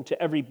heavens, and to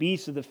every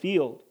beast of the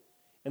field.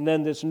 And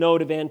then this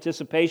note of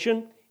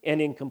anticipation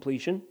and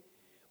incompletion.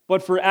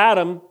 But for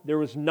Adam, there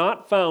was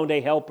not found a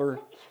helper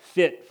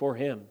fit for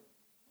him.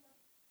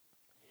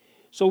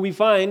 So we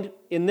find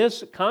in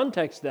this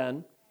context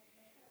then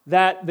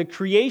that the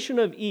creation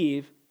of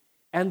Eve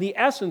and the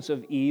essence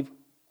of Eve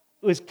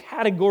was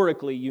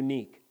categorically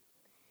unique.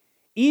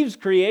 Eve's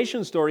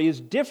creation story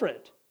is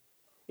different.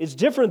 It's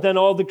different than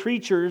all the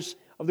creatures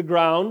of the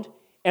ground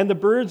and the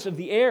birds of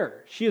the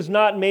air. She is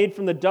not made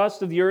from the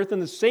dust of the earth in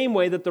the same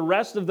way that the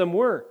rest of them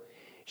were.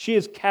 She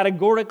is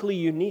categorically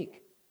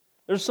unique.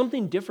 There's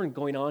something different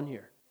going on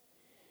here.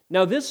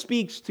 Now, this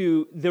speaks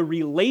to the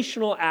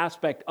relational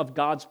aspect of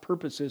God's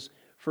purposes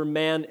for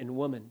man and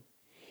woman.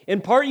 In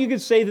part, you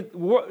could say that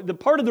the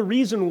part of the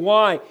reason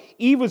why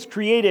Eve was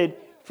created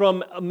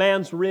from a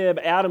man's rib,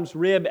 Adam's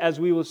rib, as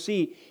we will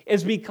see,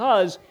 is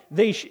because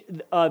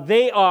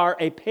they are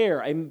a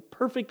pair, a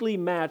perfectly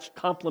matched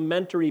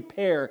complementary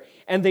pair,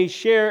 and they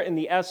share in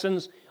the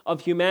essence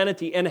of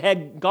humanity,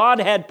 and God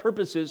had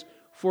purposes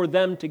for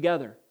them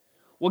together.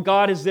 Well,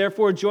 God is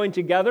therefore joined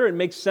together. It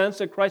makes sense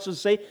that Christ would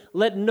say,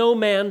 let no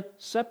man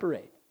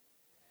separate.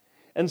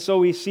 And so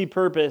we see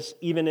purpose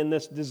even in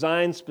this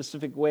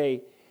design-specific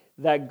way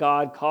that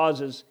God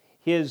causes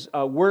His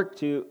work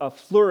to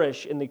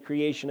flourish in the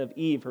creation of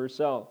Eve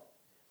herself.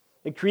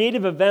 The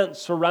creative event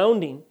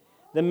surrounding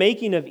the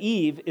making of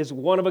Eve is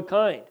one of a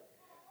kind.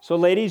 So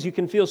ladies, you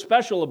can feel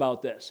special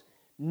about this.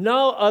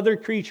 No other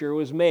creature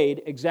was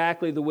made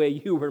exactly the way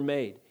you were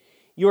made.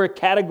 You are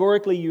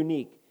categorically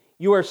unique.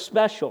 You are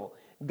special.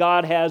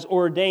 God has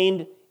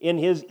ordained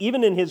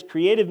even in His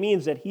creative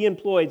means that He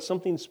employed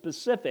something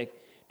specific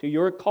to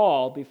your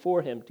call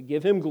before Him to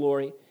give Him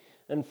glory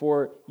and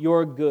for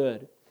your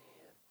good.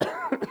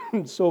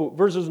 So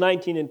verses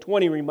 19 and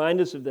 20 remind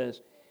us of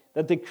this,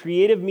 that the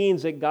creative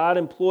means that God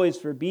employs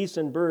for beasts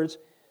and birds,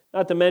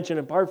 not to mention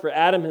in part for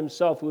Adam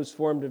himself, who was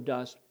formed of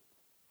dust,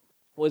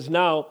 was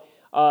now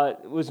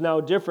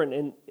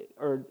different,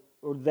 or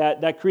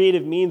that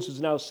creative means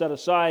was now set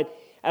aside,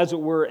 as it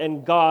were,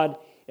 and God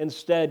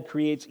instead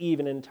creates Eve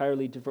in an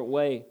entirely different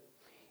way.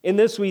 In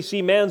this we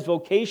see man's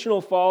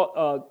vocational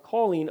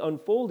calling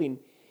unfolding,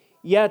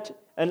 yet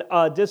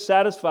a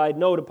dissatisfied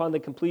note upon the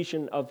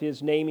completion of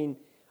his naming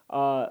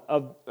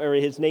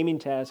his naming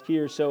task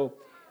here. So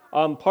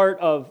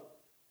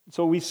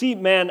we see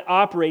man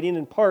operating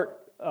in part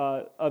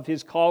of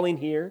his calling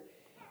here.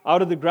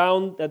 Out of the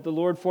ground that the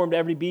Lord formed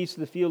every beast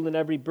of the field and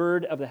every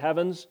bird of the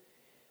heavens.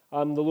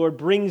 The Lord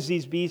brings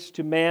these beasts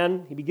to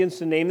man. He begins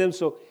to name them.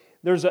 So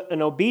there's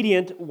an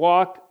obedient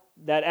walk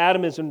that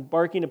Adam is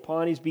embarking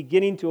upon. He's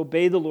beginning to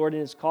obey the Lord in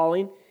his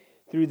calling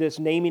through this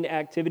naming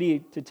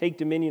activity to take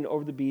dominion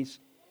over the beasts.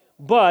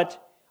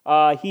 But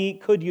he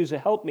could use a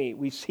helpmate,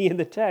 we see in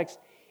the text.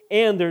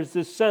 And there's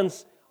this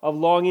sense of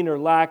longing or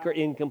lack or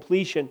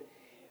incompletion.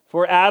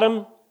 For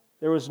Adam,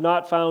 there was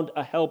not found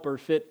a helper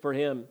fit for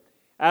him.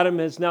 Adam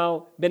has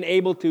now been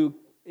able to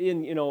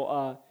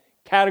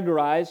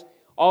categorize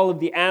all of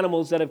the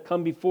animals that have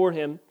come before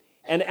him.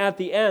 And at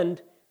the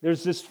end,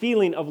 there's this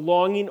feeling of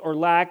longing or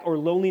lack or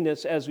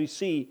loneliness as we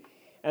see.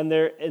 And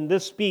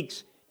this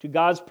speaks to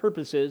God's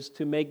purposes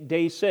to make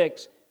day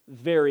 6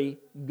 very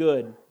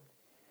good.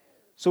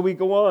 So we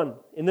go on.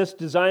 In this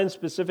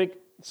design-specific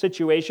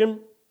situation,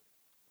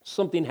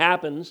 something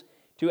happens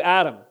to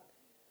Adam.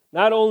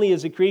 Not only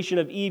is the creation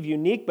of Eve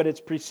unique, but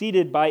it's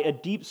preceded by a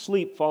deep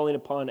sleep falling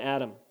upon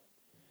Adam.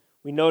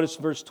 We notice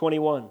verse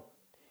 21.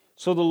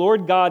 So the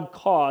Lord God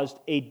caused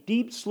a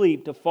deep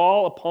sleep to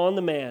fall upon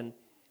the man,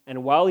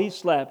 and while he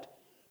slept,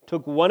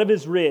 took one of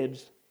his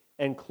ribs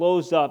and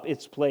closed up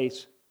its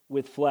place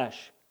with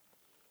flesh.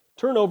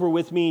 Turn over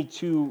with me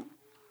to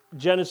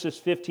Genesis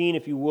 15,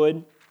 if you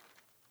would.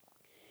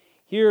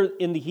 Here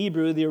in the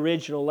Hebrew, the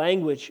original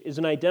language is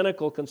an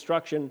identical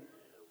construction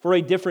for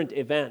a different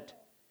event.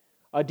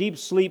 A deep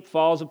sleep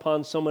falls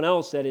upon someone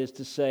else, that is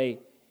to say,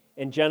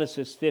 in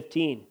Genesis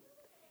 15.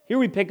 Here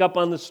we pick up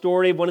on the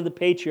story of one of the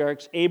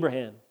patriarchs,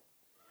 Abraham.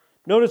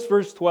 Notice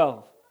verse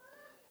 12.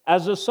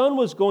 As the sun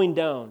was going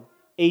down,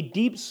 a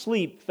deep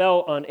sleep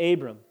fell on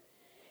Abram.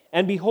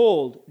 And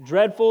behold,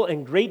 dreadful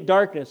and great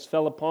darkness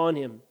fell upon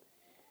him.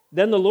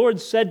 Then the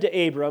Lord said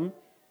to Abram,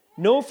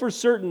 know for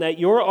certain that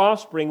your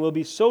offspring will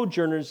be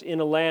sojourners in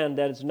a land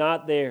that is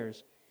not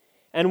theirs,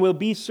 and will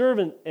be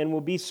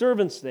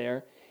servants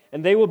there,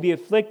 and they will be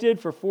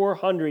afflicted for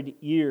 400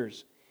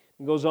 years.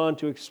 It goes on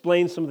to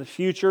explain some of the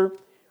future,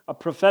 a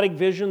prophetic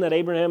vision that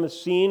Abraham has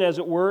seen, as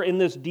it were, in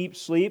this deep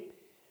sleep.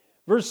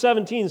 Verse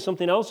 17,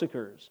 something else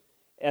occurs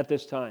at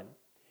this time.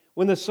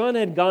 When the sun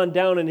had gone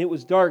down and it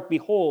was dark,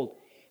 behold,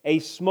 a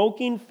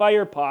smoking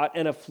firepot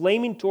and a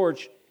flaming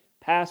torch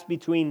passed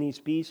between these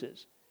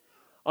pieces.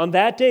 On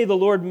that day the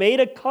Lord made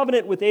a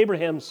covenant with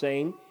Abraham,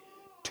 saying,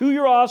 to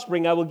your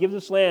offspring I will give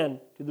this land,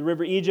 to the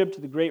river Egypt,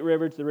 to the great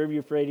river, to the river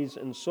Euphrates,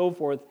 and so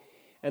forth.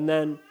 And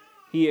then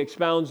he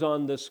expounds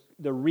on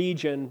the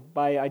region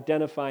by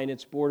identifying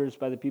its borders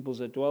by the peoples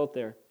that dwelt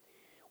there.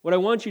 What I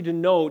want you to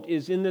note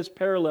is in this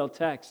parallel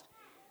text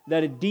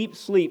that a deep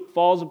sleep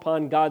falls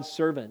upon God's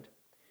servant.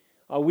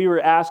 We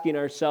were asking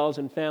ourselves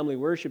in family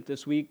worship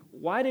this week,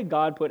 why did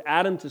God put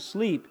Adam to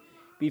sleep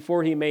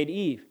before he made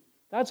Eve?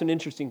 That's an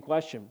interesting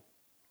question.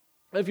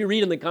 If you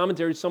read in the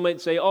commentaries, some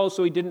might say,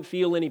 so he didn't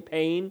feel any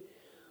pain.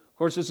 Of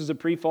course, this is a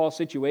pre-fall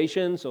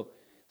situation, so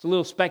it's a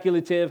little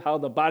speculative how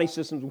the body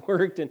systems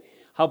worked and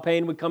how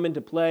pain would come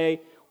into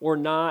play or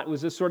not.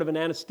 Was this sort of an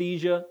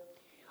anesthesia?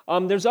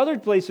 There's other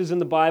places in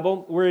the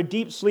Bible where a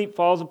deep sleep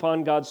falls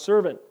upon God's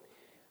servant.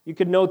 You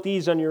could note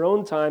these on your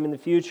own time in the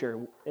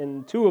future.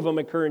 And 2 of them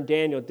occur in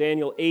Daniel.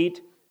 Daniel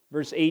 8,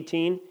 verse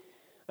 18,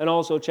 and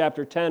also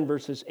chapter 10,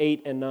 verses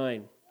 8 and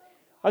 9.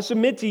 I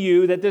submit to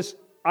you that this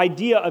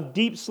idea of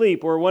deep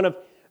sleep, where one of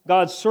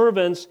God's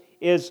servants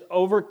is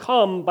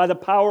overcome by the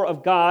power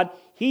of God,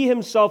 he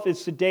himself is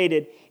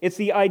sedated. It's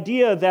the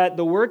idea that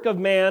the work of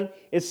man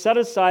is set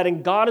aside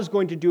and God is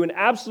going to do an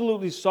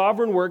absolutely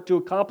sovereign work to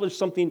accomplish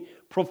something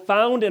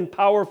profound and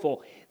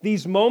powerful.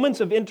 These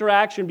moments of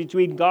interaction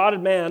between God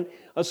and man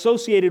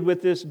associated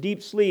with this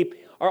deep sleep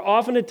are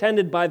often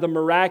attended by the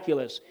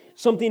miraculous.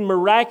 Something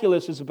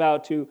miraculous is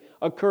about to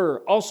occur.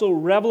 Also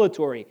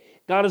revelatory.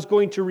 God is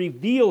going to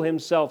reveal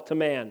himself to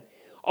man.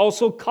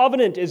 Also,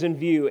 covenant is in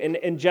view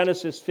in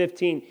Genesis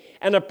 15,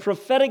 and a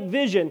prophetic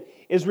vision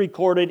is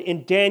recorded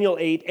in Daniel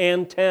 8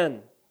 and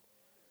 10.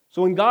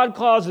 So when God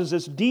causes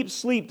this deep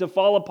sleep to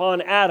fall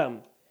upon Adam,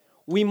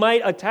 we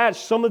might attach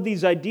some of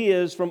these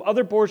ideas from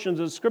other portions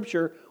of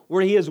Scripture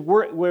where he has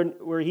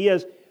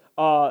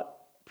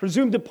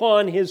presumed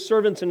upon his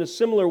servants in a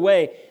similar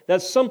way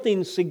that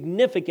something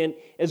significant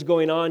is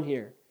going on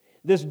here.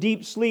 This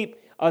deep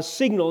sleep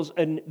signals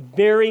a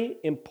very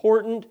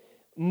important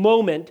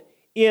moment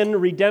in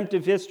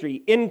redemptive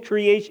history, in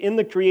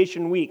the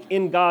creation week,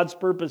 in God's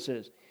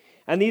purposes.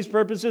 And these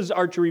purposes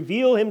are to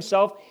reveal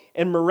himself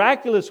in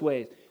miraculous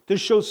ways, to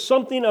show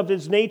something of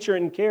his nature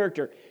and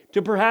character,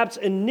 to perhaps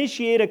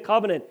initiate a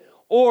covenant,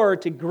 or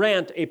to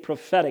grant a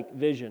prophetic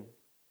vision.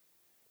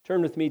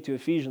 Turn with me to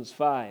Ephesians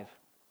 5.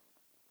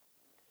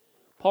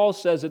 Paul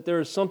says that there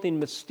is something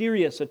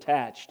mysterious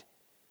attached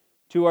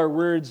to our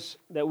words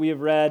that we have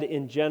read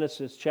in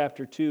Genesis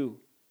chapter 2.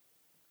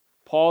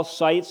 Paul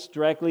cites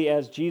directly,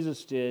 as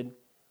Jesus did,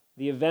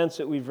 the events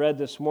that we've read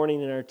this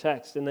morning in our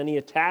text, and then he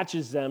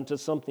attaches them to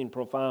something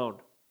profound.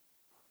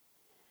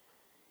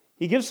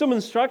 He gives some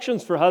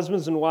instructions for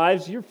husbands and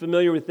wives. You're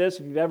familiar with this.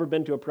 If you've ever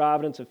been to a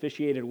Providence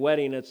officiated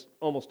wedding, it's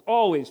almost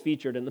always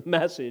featured in the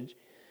message.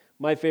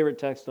 My favorite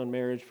text on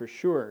marriage for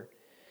sure.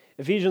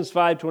 Ephesians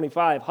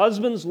 5:25,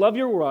 husbands, love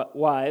your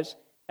wives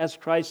as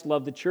Christ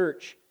loved the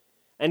church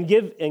and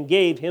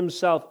gave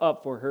himself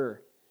up for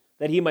her,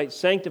 that he might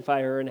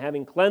sanctify her, and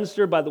having cleansed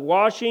her by the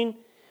washing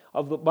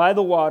of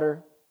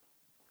water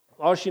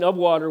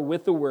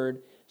with the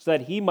word, so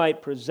that he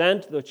might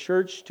present the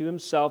church to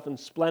himself in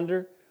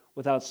splendor,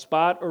 without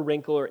spot or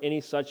wrinkle or any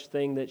such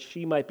thing, that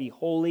she might be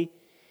holy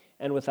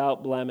and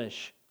without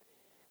blemish.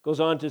 Goes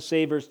on to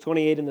say, verse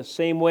 28, in the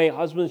same way,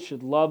 husbands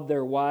should love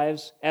their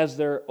wives as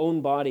their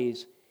own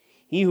bodies.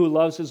 He who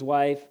loves his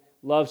wife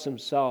loves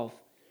himself.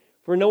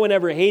 For no one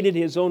ever hated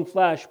his own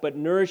flesh, but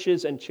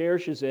nourishes and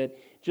cherishes it,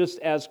 just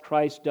as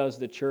Christ does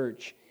the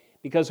church,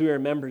 because we are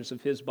members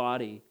of his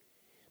body.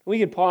 We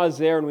could pause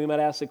there and we might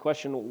ask the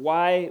question,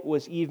 why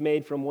was Eve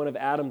made from one of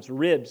Adam's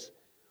ribs?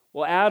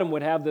 Well, Adam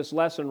would have this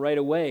lesson right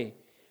away.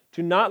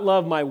 To not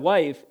love my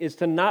wife is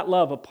to not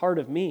love a part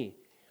of me.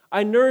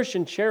 I nourish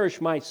and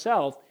cherish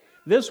myself.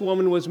 This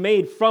woman was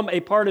made from a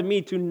part of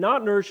me. To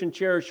not nourish and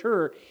cherish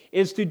her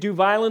is to do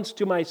violence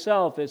to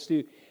myself, is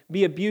to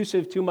be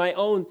abusive to my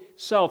own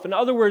self. In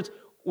other words,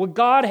 what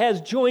God has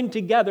joined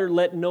together,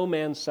 let no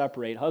man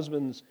separate.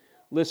 Husbands,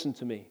 listen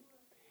to me.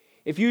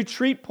 If you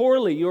treat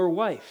poorly your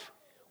wife,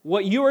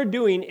 what you are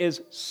doing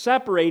is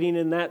separating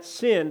in that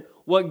sin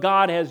what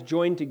God has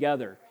joined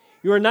together.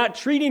 You are not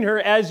treating her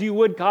as you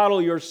would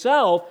coddle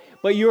yourself,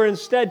 but you are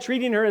instead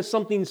treating her as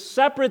something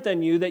separate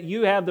than you that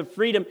you have the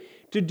freedom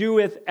to do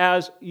with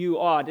as you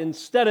ought.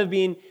 Instead of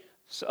being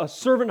a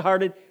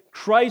servant-hearted,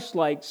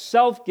 Christ-like,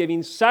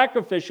 self-giving,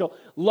 sacrificial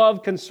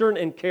love, concern,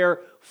 and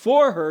care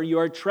for her, you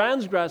are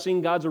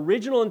transgressing God's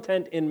original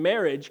intent in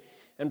marriage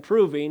and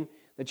proving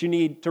that you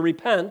need to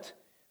repent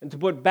and to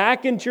put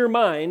back into your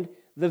mind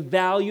the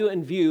value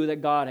and view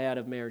that God had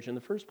of marriage in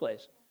the first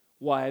place.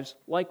 Wives,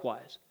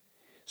 likewise.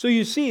 So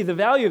you see the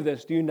value of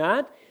this, do you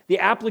not? The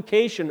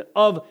application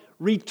of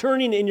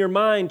returning in your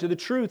mind to the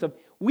truth of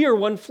we are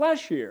one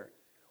flesh here.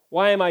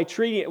 Why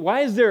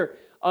is there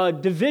a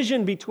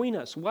division between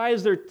us? Why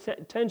is there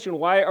tension?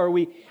 Why are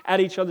we at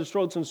each other's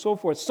throats and so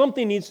forth?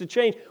 Something needs to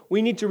change.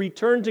 We need to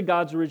return to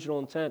God's original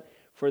intent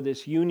for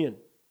this union.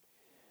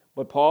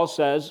 But Paul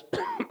says,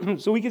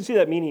 so we can see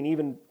that meaning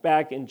even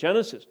back in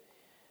Genesis.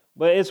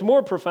 But it's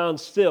more profound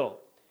still.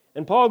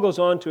 And Paul goes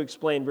on to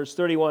explain, verse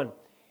 31.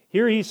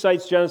 Here he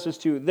cites Genesis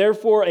 2.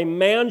 Therefore a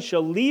man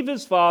shall leave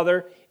his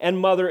father and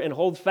mother and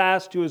hold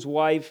fast to his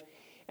wife,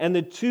 and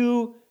the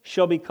two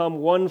shall become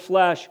one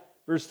flesh.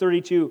 Verse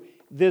 32.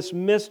 This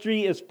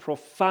mystery is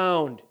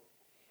profound,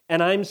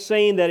 and I'm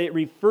saying that it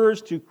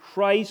refers to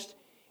Christ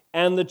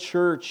and the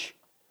church.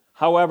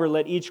 However,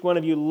 let each one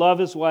of you love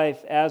his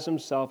wife as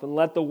himself, and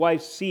let the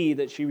wife see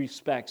that she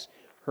respects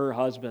her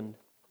husband.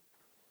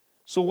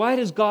 So why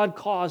does God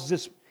cause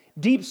this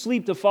deep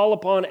sleep to fall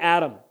upon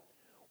Adam?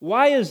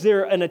 Why is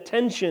there an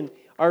attention,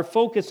 our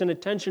focus and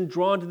attention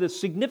drawn to this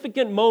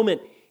significant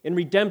moment in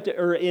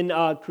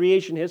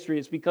creation history?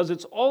 It's because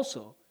it's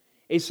also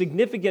a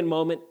significant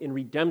moment in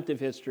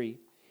redemptive history.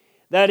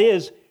 That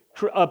is,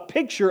 a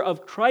picture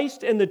of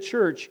Christ and the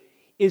church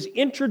is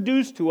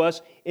introduced to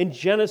us in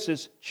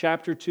Genesis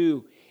chapter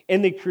 2.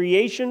 In the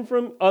creation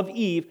of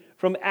Eve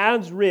from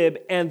Adam's rib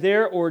and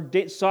their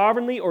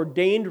sovereignly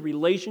ordained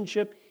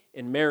relationship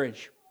in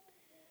marriage.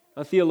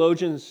 Now,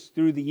 theologians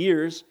through the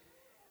years,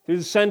 through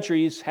the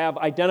centuries, have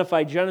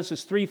identified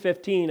Genesis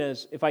 3:15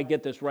 as, if I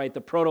get this right,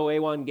 the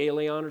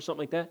proto-evangelion or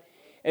something like that.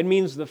 It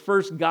means the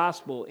first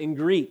gospel in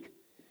Greek.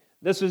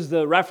 This is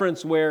the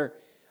reference where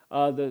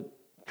the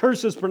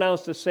curse is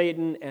pronounced to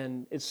Satan,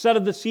 and it's said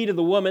of the seed of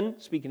the woman,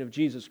 speaking of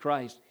Jesus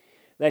Christ,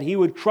 that he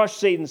would crush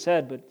Satan's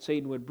head, but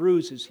Satan would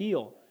bruise his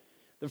heel.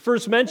 The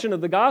first mention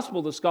of the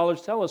gospel, the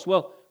scholars tell us,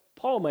 well,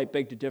 Paul might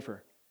beg to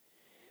differ.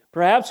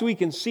 Perhaps we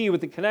can see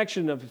with the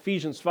connection of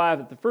Ephesians 5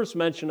 that the first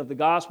mention of the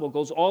gospel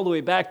goes all the way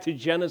back to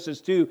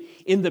Genesis 2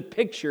 in the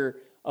picture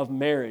of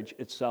marriage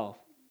itself.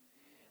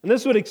 And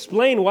this would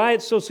explain why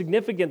it's so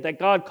significant that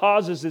God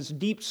causes this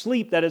deep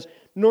sleep that is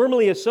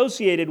normally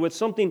associated with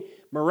something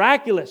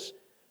miraculous,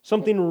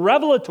 something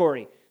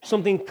revelatory,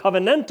 something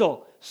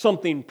covenantal,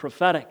 something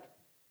prophetic.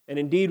 And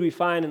indeed, we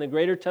find in the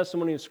greater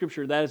testimony of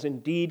Scripture that is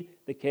indeed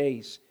the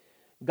case.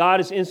 God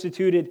has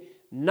instituted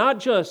not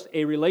just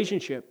a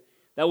relationship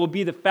that will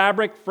be the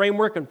fabric,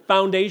 framework, and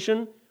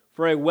foundation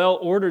for a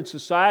well-ordered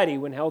society.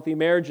 When healthy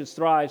marriages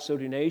thrive, so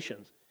do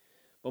nations.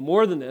 But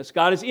more than this,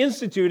 God has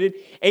instituted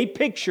a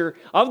picture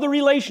of the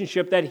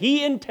relationship that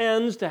He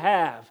intends to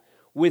have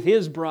with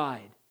His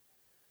bride.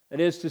 That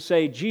is to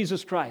say,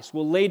 Jesus Christ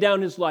will lay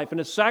down His life in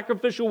a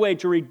sacrificial way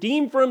to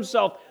redeem for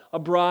Himself a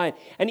bride.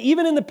 And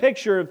even in the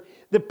picture of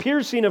the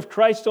piercing of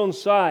Christ's own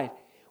side,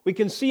 we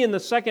can see in the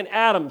second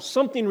Adam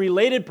something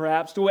related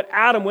perhaps to what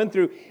Adam went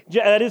through.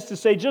 That is to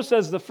say, just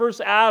as the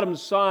first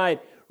Adam's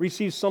side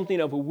received something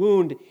of a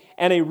wound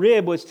and a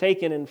rib was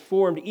taken and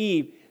formed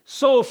Eve,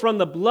 so from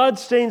the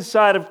blood-stained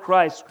side of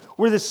Christ,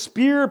 where the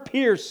spear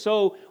pierced,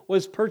 so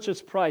was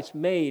purchase price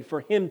made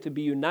for Him to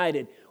be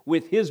united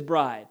with His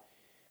bride.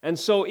 And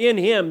so in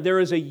Him there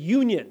is a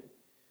union.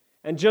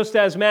 And just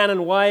as man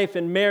and wife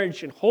in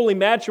marriage and holy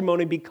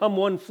matrimony become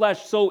one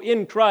flesh, so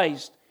in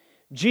Christ,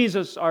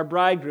 Jesus our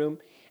bridegroom,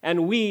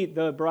 and we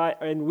the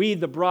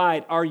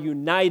bride are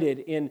united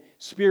in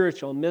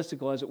spiritual,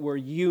 mystical, as it were,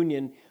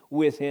 union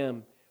with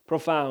Him.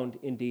 Profound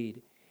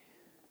indeed.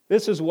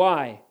 This is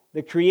why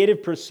the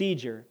creative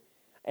procedure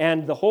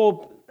and the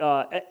whole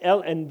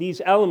and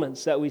these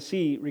elements that we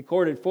see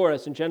recorded for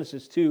us in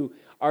Genesis 2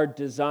 are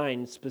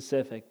design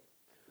specific.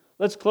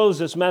 Let's close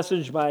this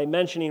message by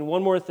mentioning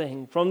one more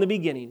thing. From the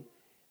beginning,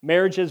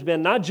 marriage has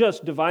been not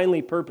just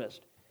divinely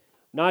purposed,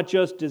 not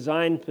just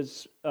design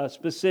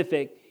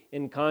specific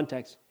in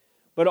context,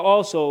 but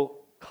also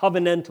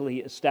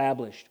covenantally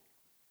established.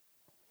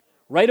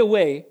 Right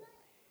away,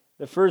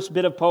 the first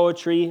bit of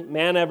poetry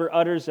man ever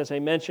utters, as I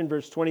mentioned,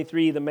 verse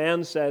 23, the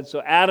man said,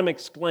 so Adam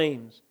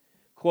exclaims,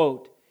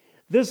 quote,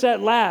 "This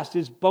at last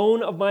is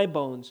bone of my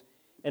bones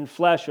and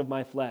flesh of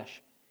my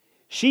flesh.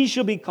 She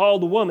shall be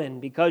called woman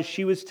because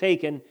she was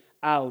taken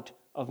out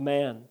of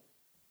man."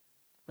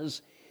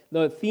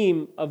 The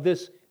theme of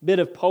this bit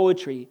of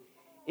poetry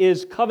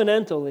is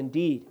covenantal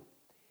indeed.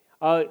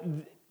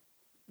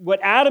 What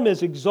Adam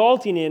is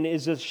exalting in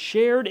is a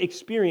shared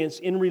experience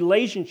in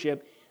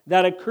relationship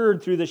that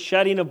occurred through the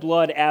shedding of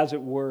blood, as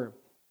it were.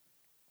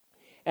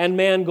 And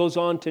man goes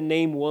on to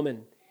name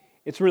woman.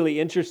 It's really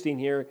interesting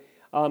here.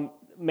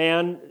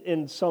 Man,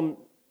 to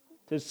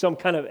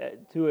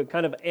a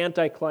kind of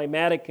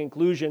anticlimactic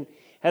conclusion,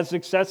 has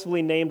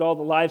successfully named all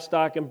the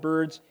livestock and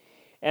birds,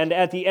 and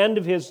at the end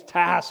of his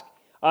task,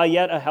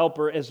 yet a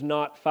helper is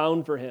not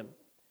found for him.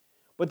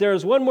 But there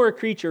is one more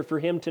creature for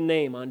him to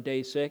name on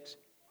day 6.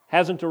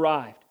 Hasn't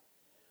arrived.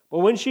 But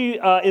when she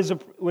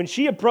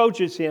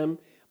approaches him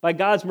by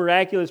God's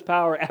miraculous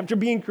power, after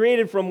being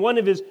created from one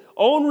of his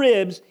own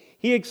ribs,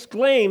 he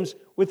exclaims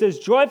with his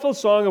joyful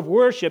song of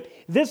worship,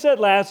 "This at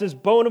last is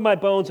bone of my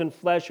bones and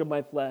flesh of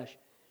my flesh.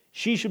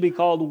 She should be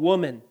called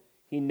woman,"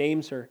 he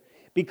names her,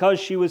 "because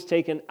she was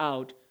taken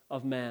out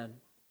of man."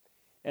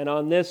 And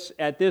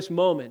at this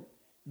moment,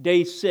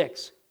 day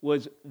 6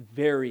 was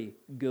very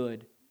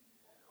good.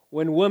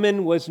 When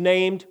woman was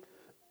named,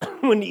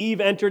 when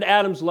Eve entered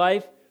Adam's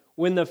life,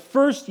 when the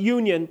first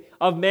union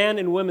of man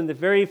and woman, the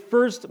very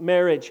first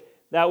marriage,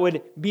 that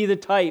would be the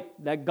type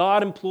that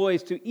God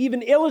employs to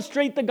even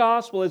illustrate the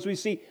gospel as we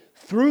see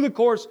through the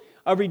course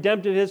of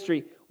redemptive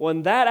history,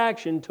 when that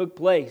action took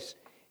place,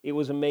 it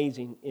was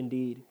amazing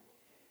indeed.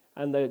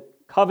 And the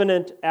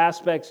covenant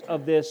aspects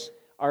of this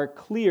are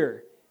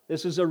clear.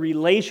 This is a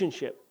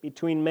relationship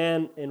between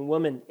man and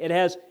woman. It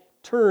has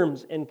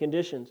terms and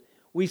conditions.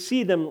 We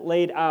see them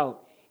laid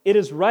out. It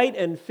is right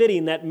and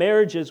fitting that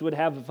marriages would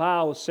have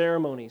vow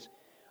ceremonies,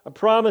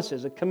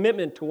 promises, a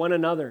commitment to one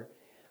another.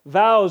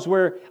 Vows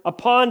where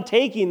upon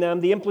taking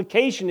them, the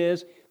implication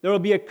is there will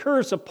be a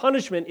curse, a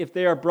punishment if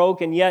they are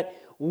broken. Yet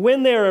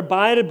when they are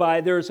abided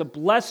by, there is a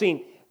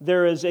blessing,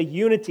 there is a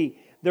unity,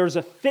 there is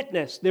a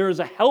fitness, there is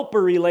a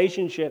helper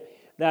relationship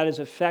that is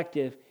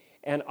effective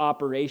and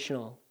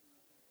operational.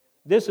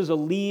 This is a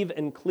leave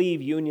and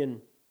cleave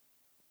union.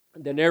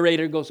 The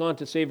narrator goes on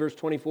to say, verse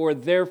 24,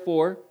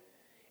 "Therefore,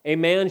 a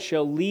man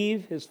shall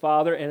leave his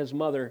father and his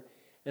mother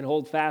and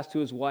hold fast to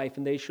his wife,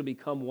 and they shall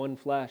become one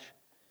flesh."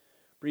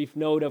 Brief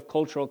note of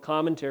cultural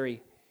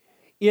commentary.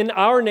 In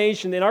our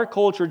nation, in our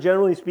culture,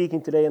 generally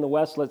speaking today in the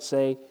West, let's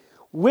say,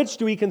 Which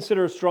do we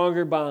consider a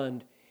stronger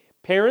bond?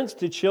 Parents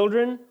to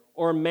children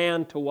or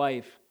man to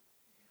wife?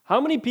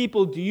 How many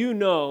people do you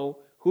know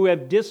who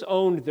have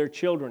disowned their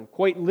children?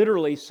 Quite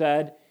literally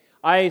said,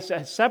 I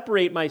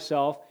separate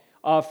myself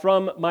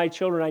from my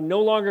children. I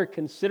no longer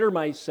consider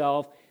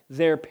myself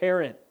their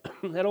parent.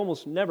 That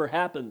almost never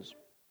happens,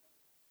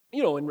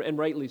 and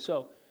rightly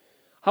so.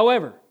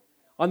 However,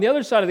 on the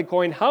other side of the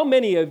coin, how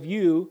many of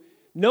you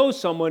know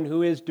someone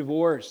who is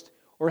divorced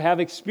or have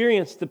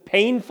experienced the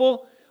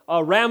painful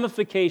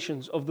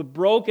ramifications of the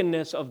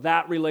brokenness of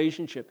that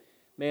relationship,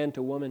 man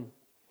to woman?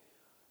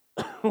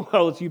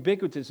 Well, it's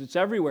ubiquitous. It's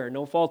everywhere.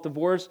 No-fault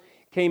divorce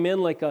came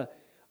in like a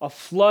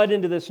flood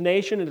into this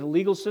nation, into the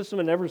legal system,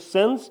 and ever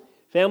since,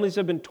 families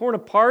have been torn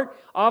apart,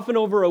 often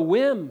over a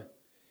whim.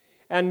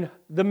 And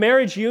the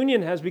marriage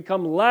union has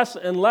become less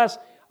and less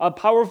a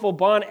powerful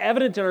bond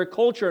evident in our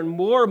culture, and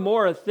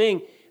more a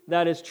thing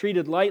that is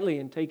treated lightly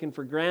and taken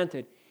for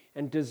granted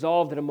and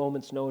dissolved at a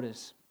moment's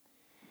notice.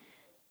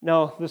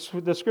 Now,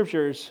 the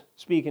Scriptures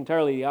speak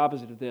entirely the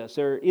opposite of this.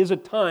 There is a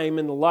time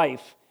in the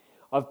life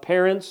of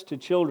parents to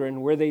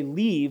children where they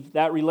leave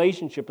that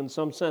relationship in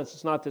some sense.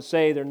 It's not to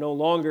say they're no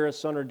longer a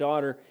son or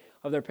daughter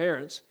of their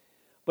parents,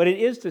 but it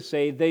is to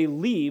say they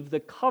leave the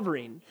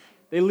covering.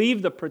 They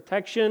leave the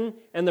protection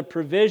and the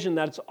provision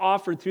that's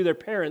offered through their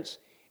parents,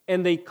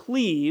 and they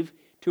cleave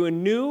to a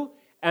new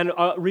and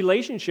a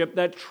relationship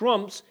that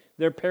trumps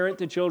their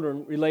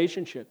parent-to-children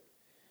relationship.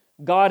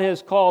 God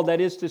has called, that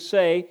is to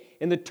say,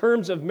 in the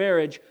terms of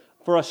marriage,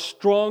 for a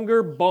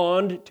stronger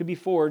bond to be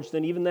forged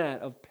than even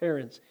that of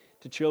parents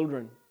to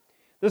children.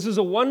 This is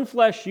a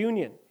one-flesh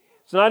union.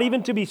 It's not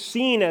even to be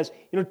seen as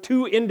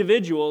two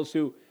individuals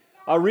who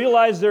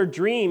realize their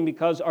dream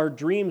because our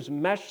dreams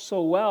mesh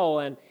so well,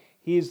 and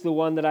he's the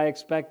one that I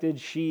expected,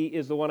 she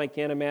is the one I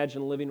can't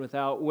imagine living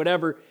without,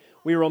 whatever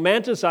we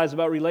romanticize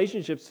about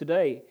relationships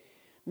today.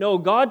 No,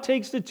 God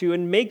takes the two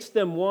and makes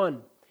them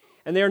one.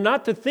 And they are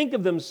not to think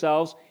of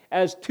themselves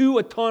as two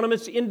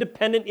autonomous,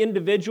 independent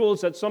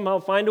individuals that somehow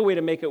find a way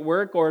to make it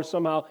work, or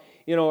somehow,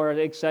 are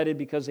excited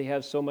because they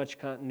have so much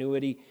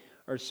continuity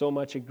or so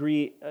much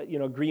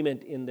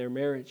agreement in their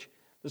marriage.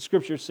 The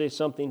Scriptures say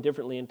something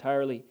differently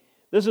entirely.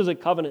 This is a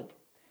covenant.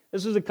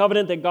 This is a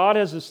covenant that God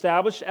has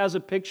established as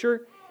a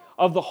picture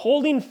of the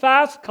holding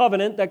fast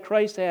covenant that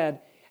Christ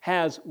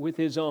has with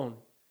His own.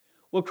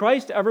 Will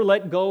Christ ever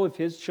let go of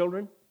His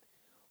children?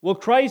 Will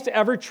Christ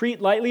ever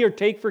treat lightly or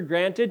take for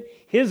granted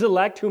His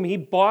elect whom He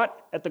bought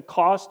at the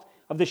cost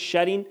of the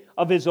shedding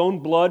of His own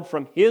blood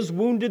from His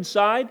wounded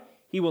side?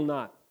 He will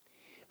not.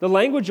 The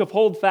language of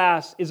hold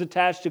fast is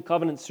attached to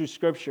covenants through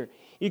Scripture.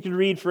 You can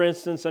read, for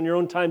instance, on your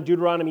own time,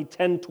 Deuteronomy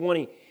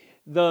 10:20.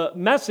 The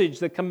message,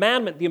 the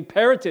commandment, the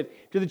imperative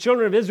to the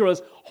children of Israel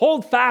is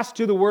hold fast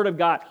to the Word of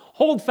God.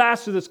 Hold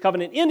fast to this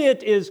covenant. In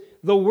it is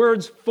the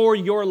words for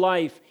your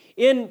life.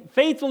 In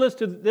faithfulness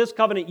to this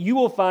covenant, you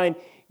will find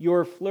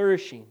your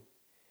flourishing.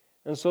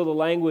 And so the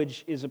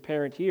language is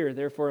apparent here.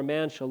 Therefore, a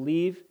man shall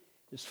leave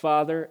his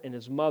father and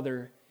his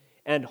mother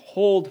and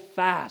hold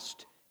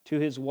fast to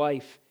his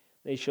wife.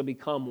 They shall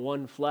become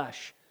one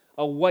flesh.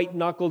 A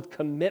white-knuckled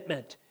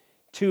commitment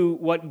to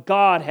what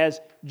God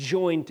has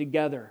joined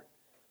together.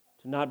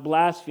 To not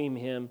blaspheme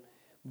Him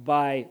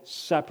by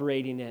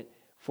separating it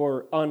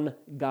for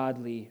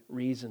ungodly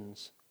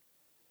reasons.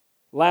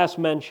 Last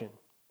mention.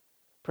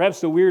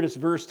 Perhaps the weirdest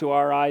verse to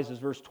our eyes is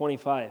verse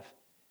 25.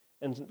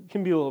 And it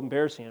can be a little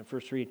embarrassing on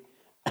first read.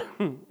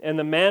 And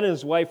the man and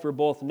his wife were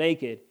both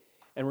naked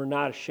and were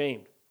not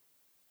ashamed.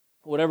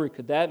 Whatever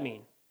could that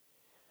mean?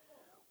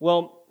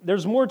 Well,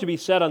 there's more to be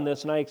said on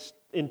this, and I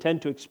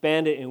intend to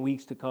expand it in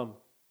weeks to come.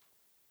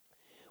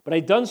 But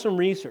I've done some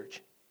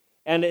research.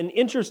 And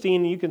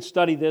you can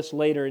study this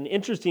later, an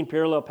interesting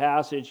parallel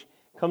passage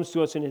comes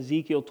to us in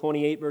Ezekiel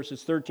 28,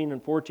 verses 13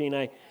 and 14.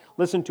 I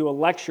listened to a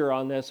lecture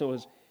on this. It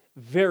was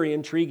very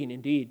intriguing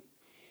indeed.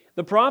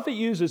 The prophet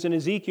uses in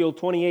Ezekiel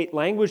 28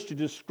 language to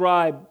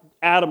describe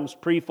Adam's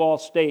pre-fall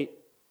state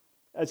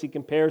as he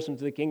compares him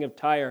to the king of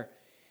Tyre.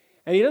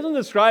 And he doesn't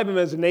describe him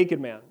as a naked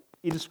man.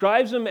 He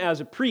describes him as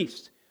a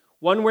priest,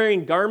 one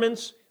wearing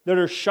garments that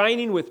are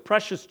shining with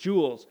precious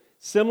jewels,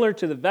 similar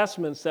to the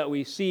vestments that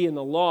we see in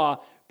the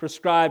law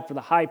prescribed for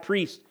the high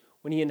priest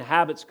when he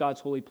inhabits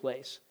God's holy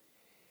place.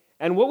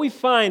 And what we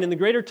find in the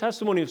greater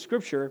testimony of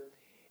Scripture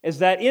is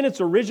that in its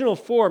original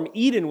form,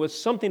 Eden was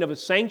something of a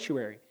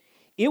sanctuary.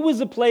 It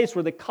was a place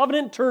where the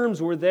covenant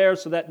terms were there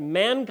so that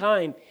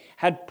mankind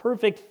had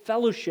perfect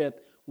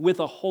fellowship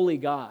with a holy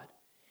God.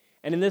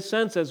 And in this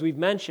sense, as we've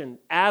mentioned,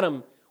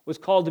 Adam was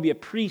called to be a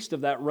priest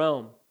of that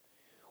realm.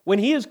 When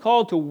he is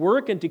called to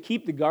work and to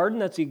keep the garden,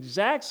 that's the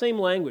exact same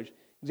language,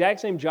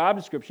 exact same job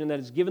description that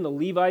is given the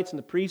Levites and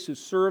the priests who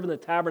serve in the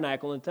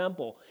tabernacle and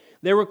temple.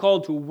 They were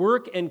called to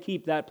work and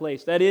keep that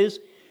place. That is,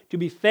 to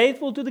be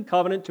faithful to the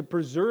covenant, to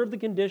preserve the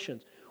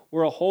conditions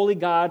where a holy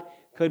God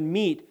could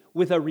meet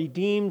with a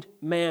redeemed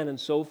man and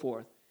so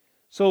forth.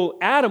 So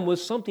Adam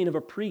was something of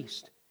a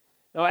priest.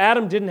 Now,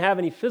 Adam didn't have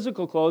any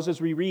physical clothes, as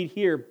we read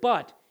here,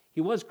 but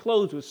he was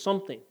clothed with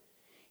something.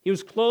 He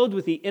was clothed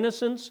with the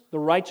innocence, the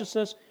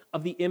righteousness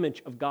of the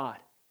image of God.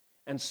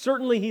 And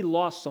certainly he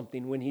lost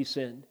something when he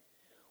sinned.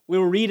 We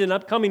will read in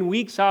upcoming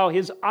weeks how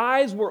his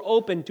eyes were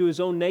open to his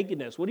own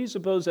nakedness. What do you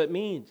suppose that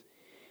means?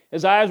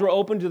 His eyes were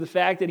open to the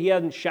fact that he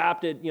hadn't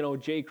shopped at,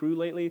 J. Crew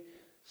lately.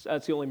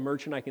 That's the only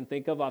merchant I can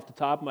think of off the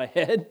top of my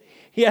head.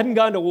 He hadn't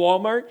gone to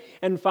Walmart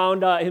and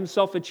found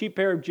himself a cheap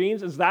pair of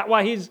jeans. Is that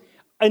why he's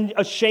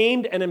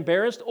ashamed and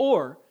embarrassed?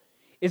 Or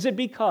is it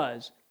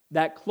because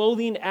that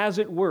clothing, as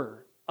it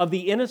were, of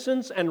the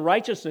innocence and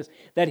righteousness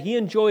that he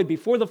enjoyed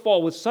before the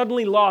fall was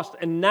suddenly lost,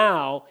 and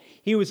now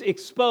he was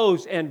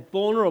exposed and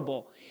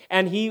vulnerable,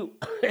 and he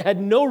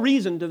had no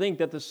reason to think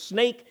that the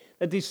snake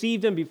that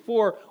deceived him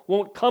before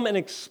won't come and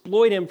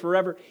exploit him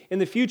forever in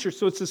the future?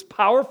 So it's this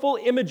powerful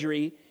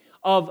imagery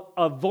of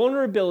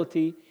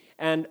vulnerability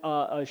and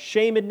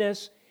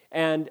shamedness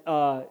and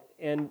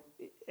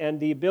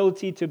the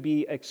ability to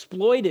be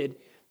exploited,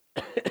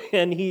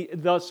 and he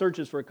thus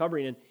searches for a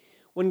covering. And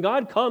when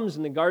God comes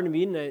in the Garden of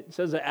Eden, it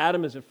says that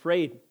Adam is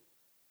afraid.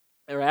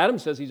 Or Adam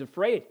says he's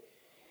afraid.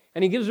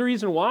 And he gives a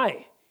reason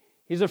why.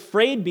 He's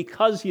afraid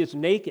because he is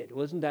naked.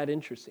 Wasn't that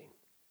interesting?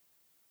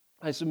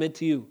 I submit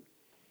to you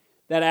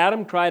that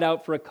Adam cried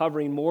out for a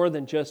covering more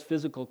than just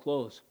physical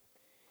clothes.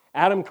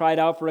 Adam cried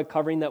out for a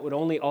covering that would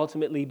only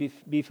ultimately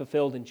be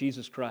fulfilled in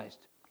Jesus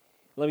Christ.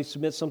 Let me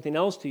submit something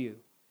else to you.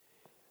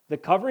 The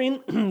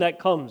covering that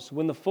comes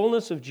when the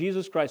fullness of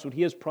Jesus Christ, what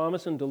he has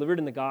promised and delivered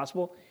in the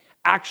gospel,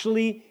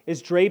 actually is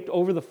draped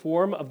over the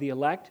form of the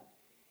elect.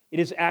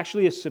 It is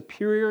actually a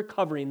superior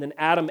covering than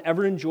Adam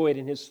ever enjoyed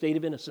in his state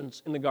of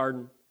innocence in the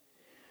garden.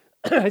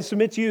 I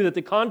submit to you that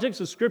the context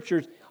of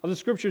the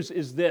scriptures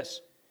is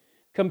this.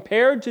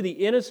 Compared to the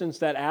innocence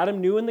that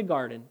Adam knew in the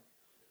garden,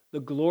 the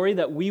glory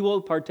that we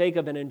will partake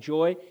of and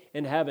enjoy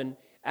in heaven,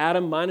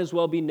 Adam might as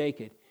well be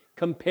naked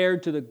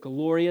compared to the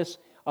glorious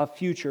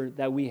future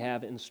that we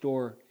have in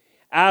store.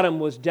 Adam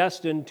was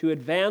destined to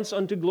advance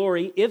unto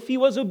glory if he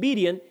was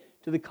obedient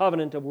to the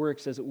covenant of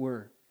works, as it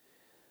were.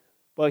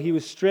 But he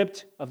was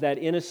stripped of that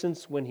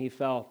innocence when he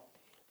fell.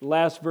 The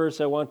last verse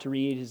I want to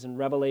read is in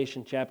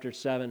Revelation chapter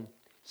 7. It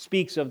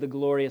speaks of the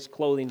glorious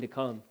clothing to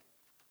come.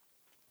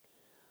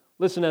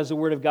 Listen as the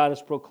word of God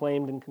is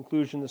proclaimed in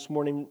conclusion this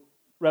morning.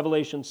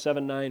 Revelation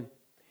 7:9.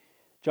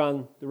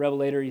 John, the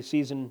Revelator, he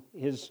sees in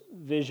his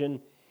vision,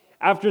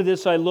 "After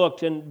this I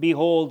looked, and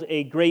behold,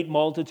 a great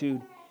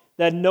multitude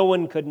that no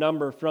one could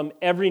number, from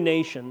every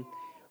nation,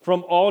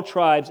 from all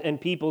tribes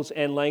and peoples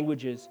and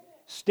languages,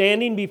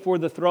 standing before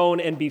the throne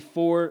and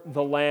before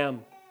the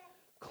Lamb,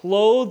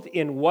 clothed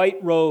in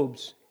white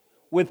robes,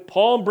 with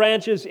palm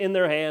branches in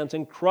their hands,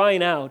 and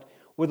crying out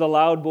with a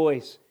loud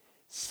voice,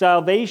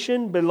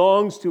 'Salvation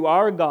belongs to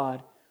our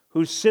God,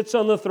 who sits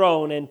on the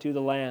throne, and to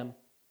the Lamb.'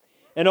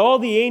 And all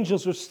the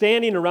angels were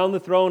standing around the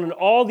throne, and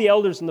all the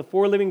elders and the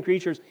four living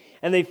creatures,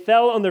 and they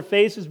fell on their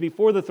faces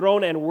before the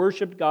throne and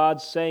worshipped God,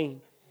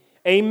 saying,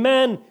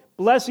 'Amen,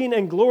 blessing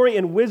and glory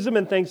and wisdom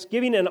and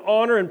thanksgiving and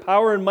honor and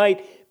power and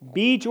might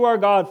be to our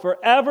God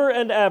forever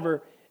and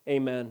ever.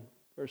 Amen.'"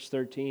 Verse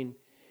 13.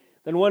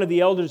 "Then one of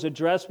the elders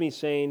addressed me,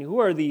 saying, 'Who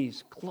are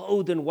these,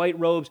 clothed in white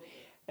robes,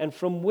 and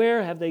from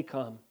where have they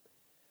come?'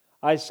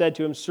 I said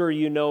to him, 'Sir,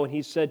 you know.' And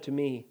he said to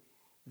me,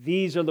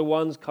 'These are the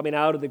ones coming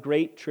out of the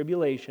great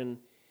tribulation.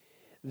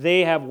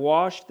 They have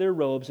washed their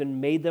robes and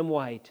made them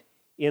white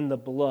in the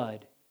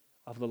blood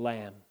of the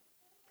Lamb.'"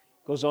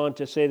 Goes on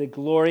to say the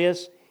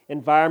glorious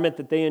environment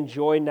that they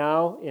enjoy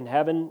now in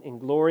heaven, in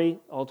glory,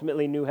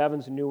 ultimately new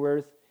heavens and new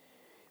earth.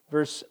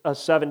 Verse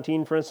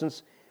 17, for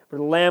instance, "For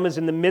the Lamb is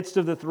in the midst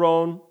of the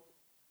throne.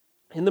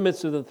 In the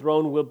midst of the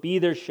throne will be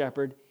their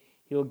shepherd.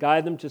 He will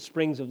guide them to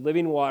springs of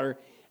living water,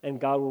 and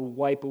God will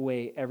wipe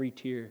away every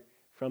tear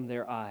from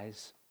their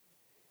eyes."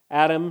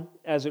 Adam,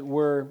 as it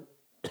were,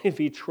 if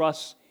he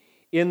trusts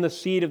in the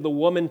seed of the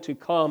woman to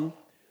come,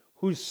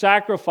 whose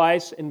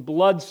sacrifice and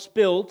blood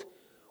spilt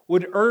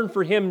would earn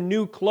for him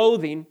new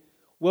clothing,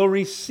 will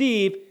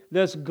receive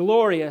this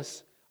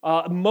glorious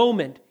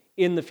moment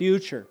in the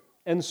future.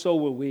 And so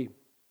will we.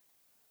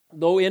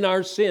 Though in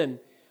our sin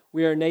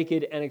we are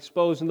naked and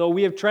exposed, and though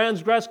we have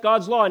transgressed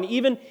God's law, and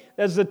even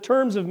as the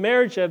terms of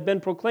marriage have been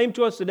proclaimed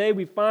to us today,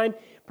 we find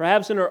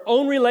perhaps in our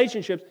own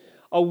relationships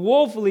a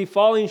woefully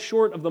falling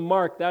short of the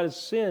mark. That is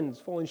sin,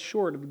 falling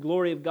short of the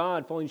glory of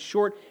God, falling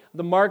short of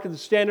the mark of the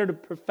standard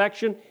of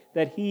perfection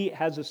that He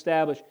has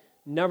established.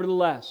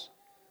 Nevertheless,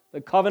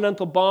 the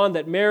covenantal bond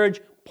that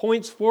marriage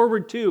points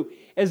forward to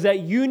is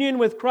that union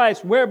with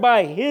Christ,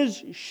 whereby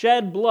His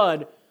shed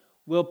blood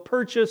will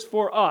purchase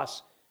for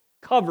us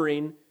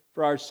covering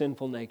for our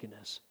sinful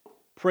nakedness.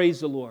 Praise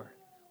the Lord.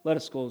 Let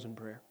us close in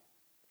prayer.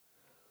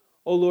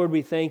 O Lord,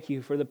 we thank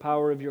You for the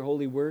power of Your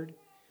holy word.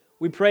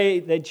 We pray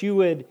that You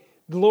would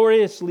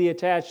gloriously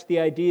attach the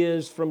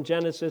ideas from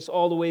Genesis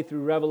all the way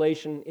through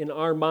Revelation in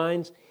our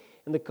minds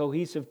in the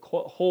cohesive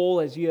whole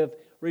as You have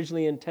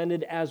originally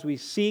intended as we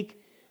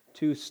seek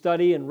to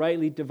study and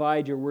rightly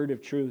divide Your word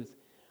of truth.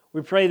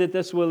 We pray that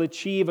this will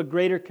achieve a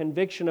greater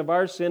conviction of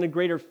our sin, a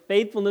greater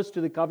faithfulness to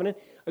the covenant,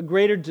 a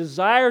greater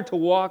desire to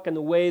walk in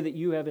the way that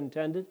You have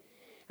intended,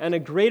 and a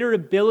greater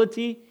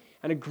ability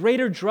and a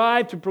greater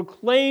drive to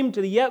proclaim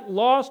to the yet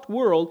lost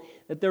world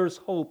that there is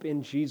hope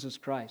in Jesus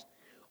Christ.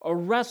 A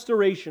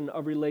restoration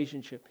of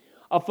relationship,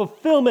 a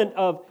fulfillment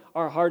of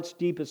our heart's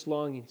deepest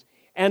longings,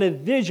 and a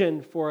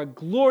vision for a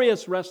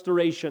glorious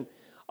restoration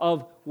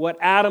of what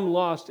Adam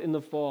lost in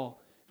the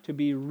fall, to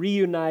be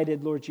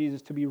reunited, Lord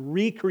Jesus, to be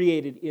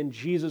recreated in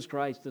Jesus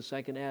Christ, the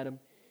second Adam.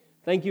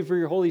 Thank you for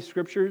your holy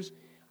scriptures.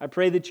 I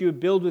pray that you would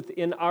build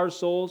within our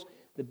souls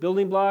the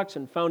building blocks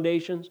and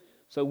foundations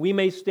so we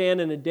may stand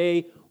in a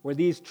day where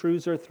these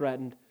truths are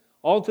threatened.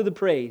 All to the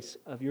praise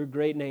of your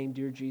great name,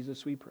 dear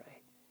Jesus, we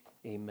pray.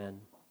 Amen.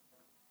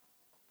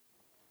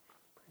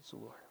 Praise the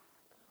Lord.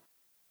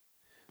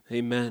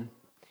 Amen.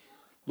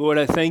 Lord,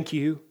 I thank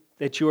you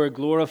that you are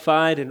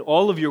glorified in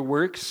all of your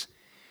works.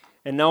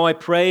 And now I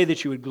pray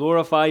that you would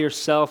glorify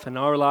yourself in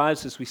our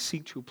lives as we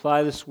seek to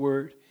apply this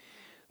word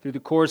through the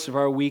course of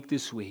our week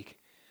this week.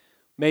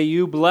 May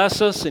you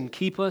bless us and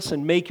keep us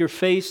and make your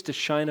face to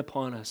shine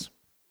upon us.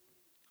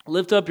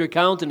 Lift up your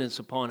countenance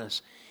upon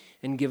us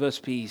and give us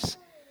peace,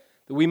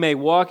 that we may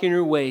walk in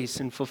your ways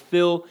and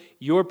fulfill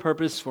your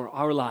purpose for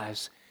our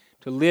lives,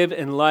 to live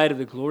in light of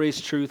the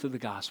glorious truth of the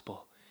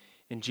gospel.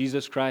 In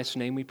Jesus Christ's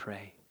name we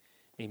pray.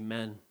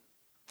 Amen.